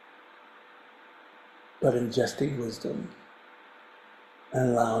 but ingesting wisdom and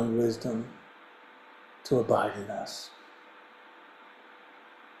allowing wisdom to abide in us.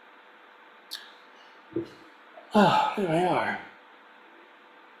 Here we are.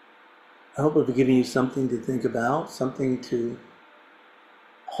 I hope I've given you something to think about, something to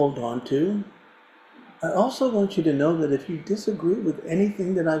hold on to. I also want you to know that if you disagree with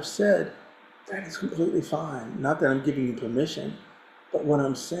anything that I've said, that is completely fine. Not that I'm giving you permission, but what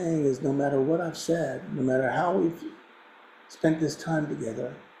I'm saying is, no matter what I've said, no matter how we've spent this time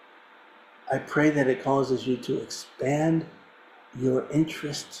together, I pray that it causes you to expand your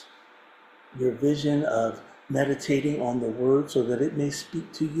interest, your vision of meditating on the Word, so that it may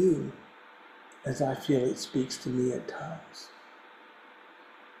speak to you as I feel it speaks to me at times.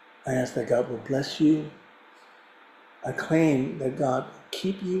 I ask that God will bless you. I claim that God will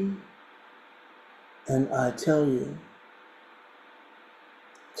keep you. And I tell you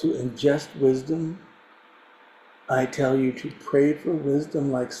to ingest wisdom. I tell you to pray for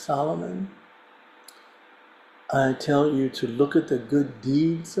wisdom like Solomon. I tell you to look at the good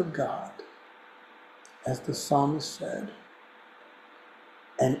deeds of God, as the psalmist said,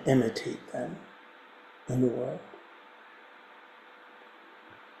 and imitate them in the world.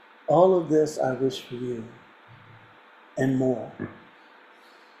 All of this I wish for you, and more.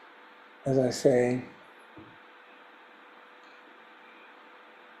 As I say,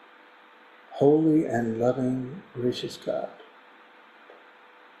 holy and loving, gracious God,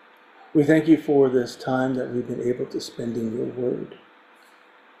 we thank you for this time that we've been able to spend in your word.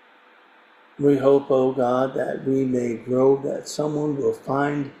 We hope, oh God, that we may grow, that someone will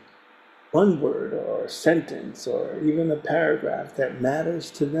find one word or a sentence or even a paragraph that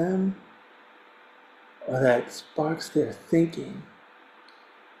matters to them or that sparks their thinking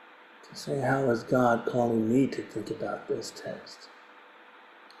to say, how is God calling me to think about this text?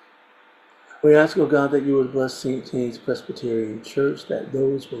 We ask, oh God, that you would bless St. James Presbyterian Church, that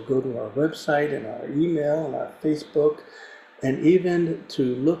those will go to our website and our email and our Facebook, and even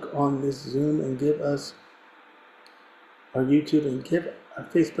to look on this Zoom and give us, our YouTube and give our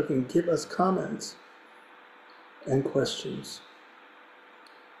Facebook, and give us comments and questions.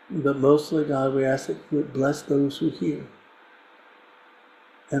 But mostly, God, we ask that you would bless those who hear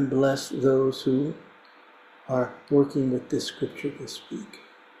and bless those who are working with this scripture this week.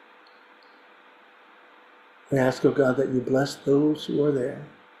 We ask, oh God, that you bless those who are there,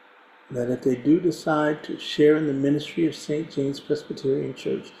 that if they do decide to share in the ministry of St. James Presbyterian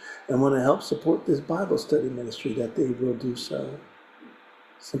Church and want to help support this Bible study ministry, that they will do so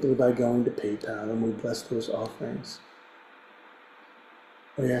simply by going to PayPal, and we bless those offerings.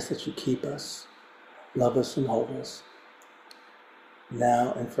 We ask that you keep us, love us, and hold us,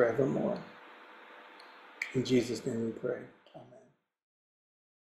 now and forevermore. In Jesus' name we pray.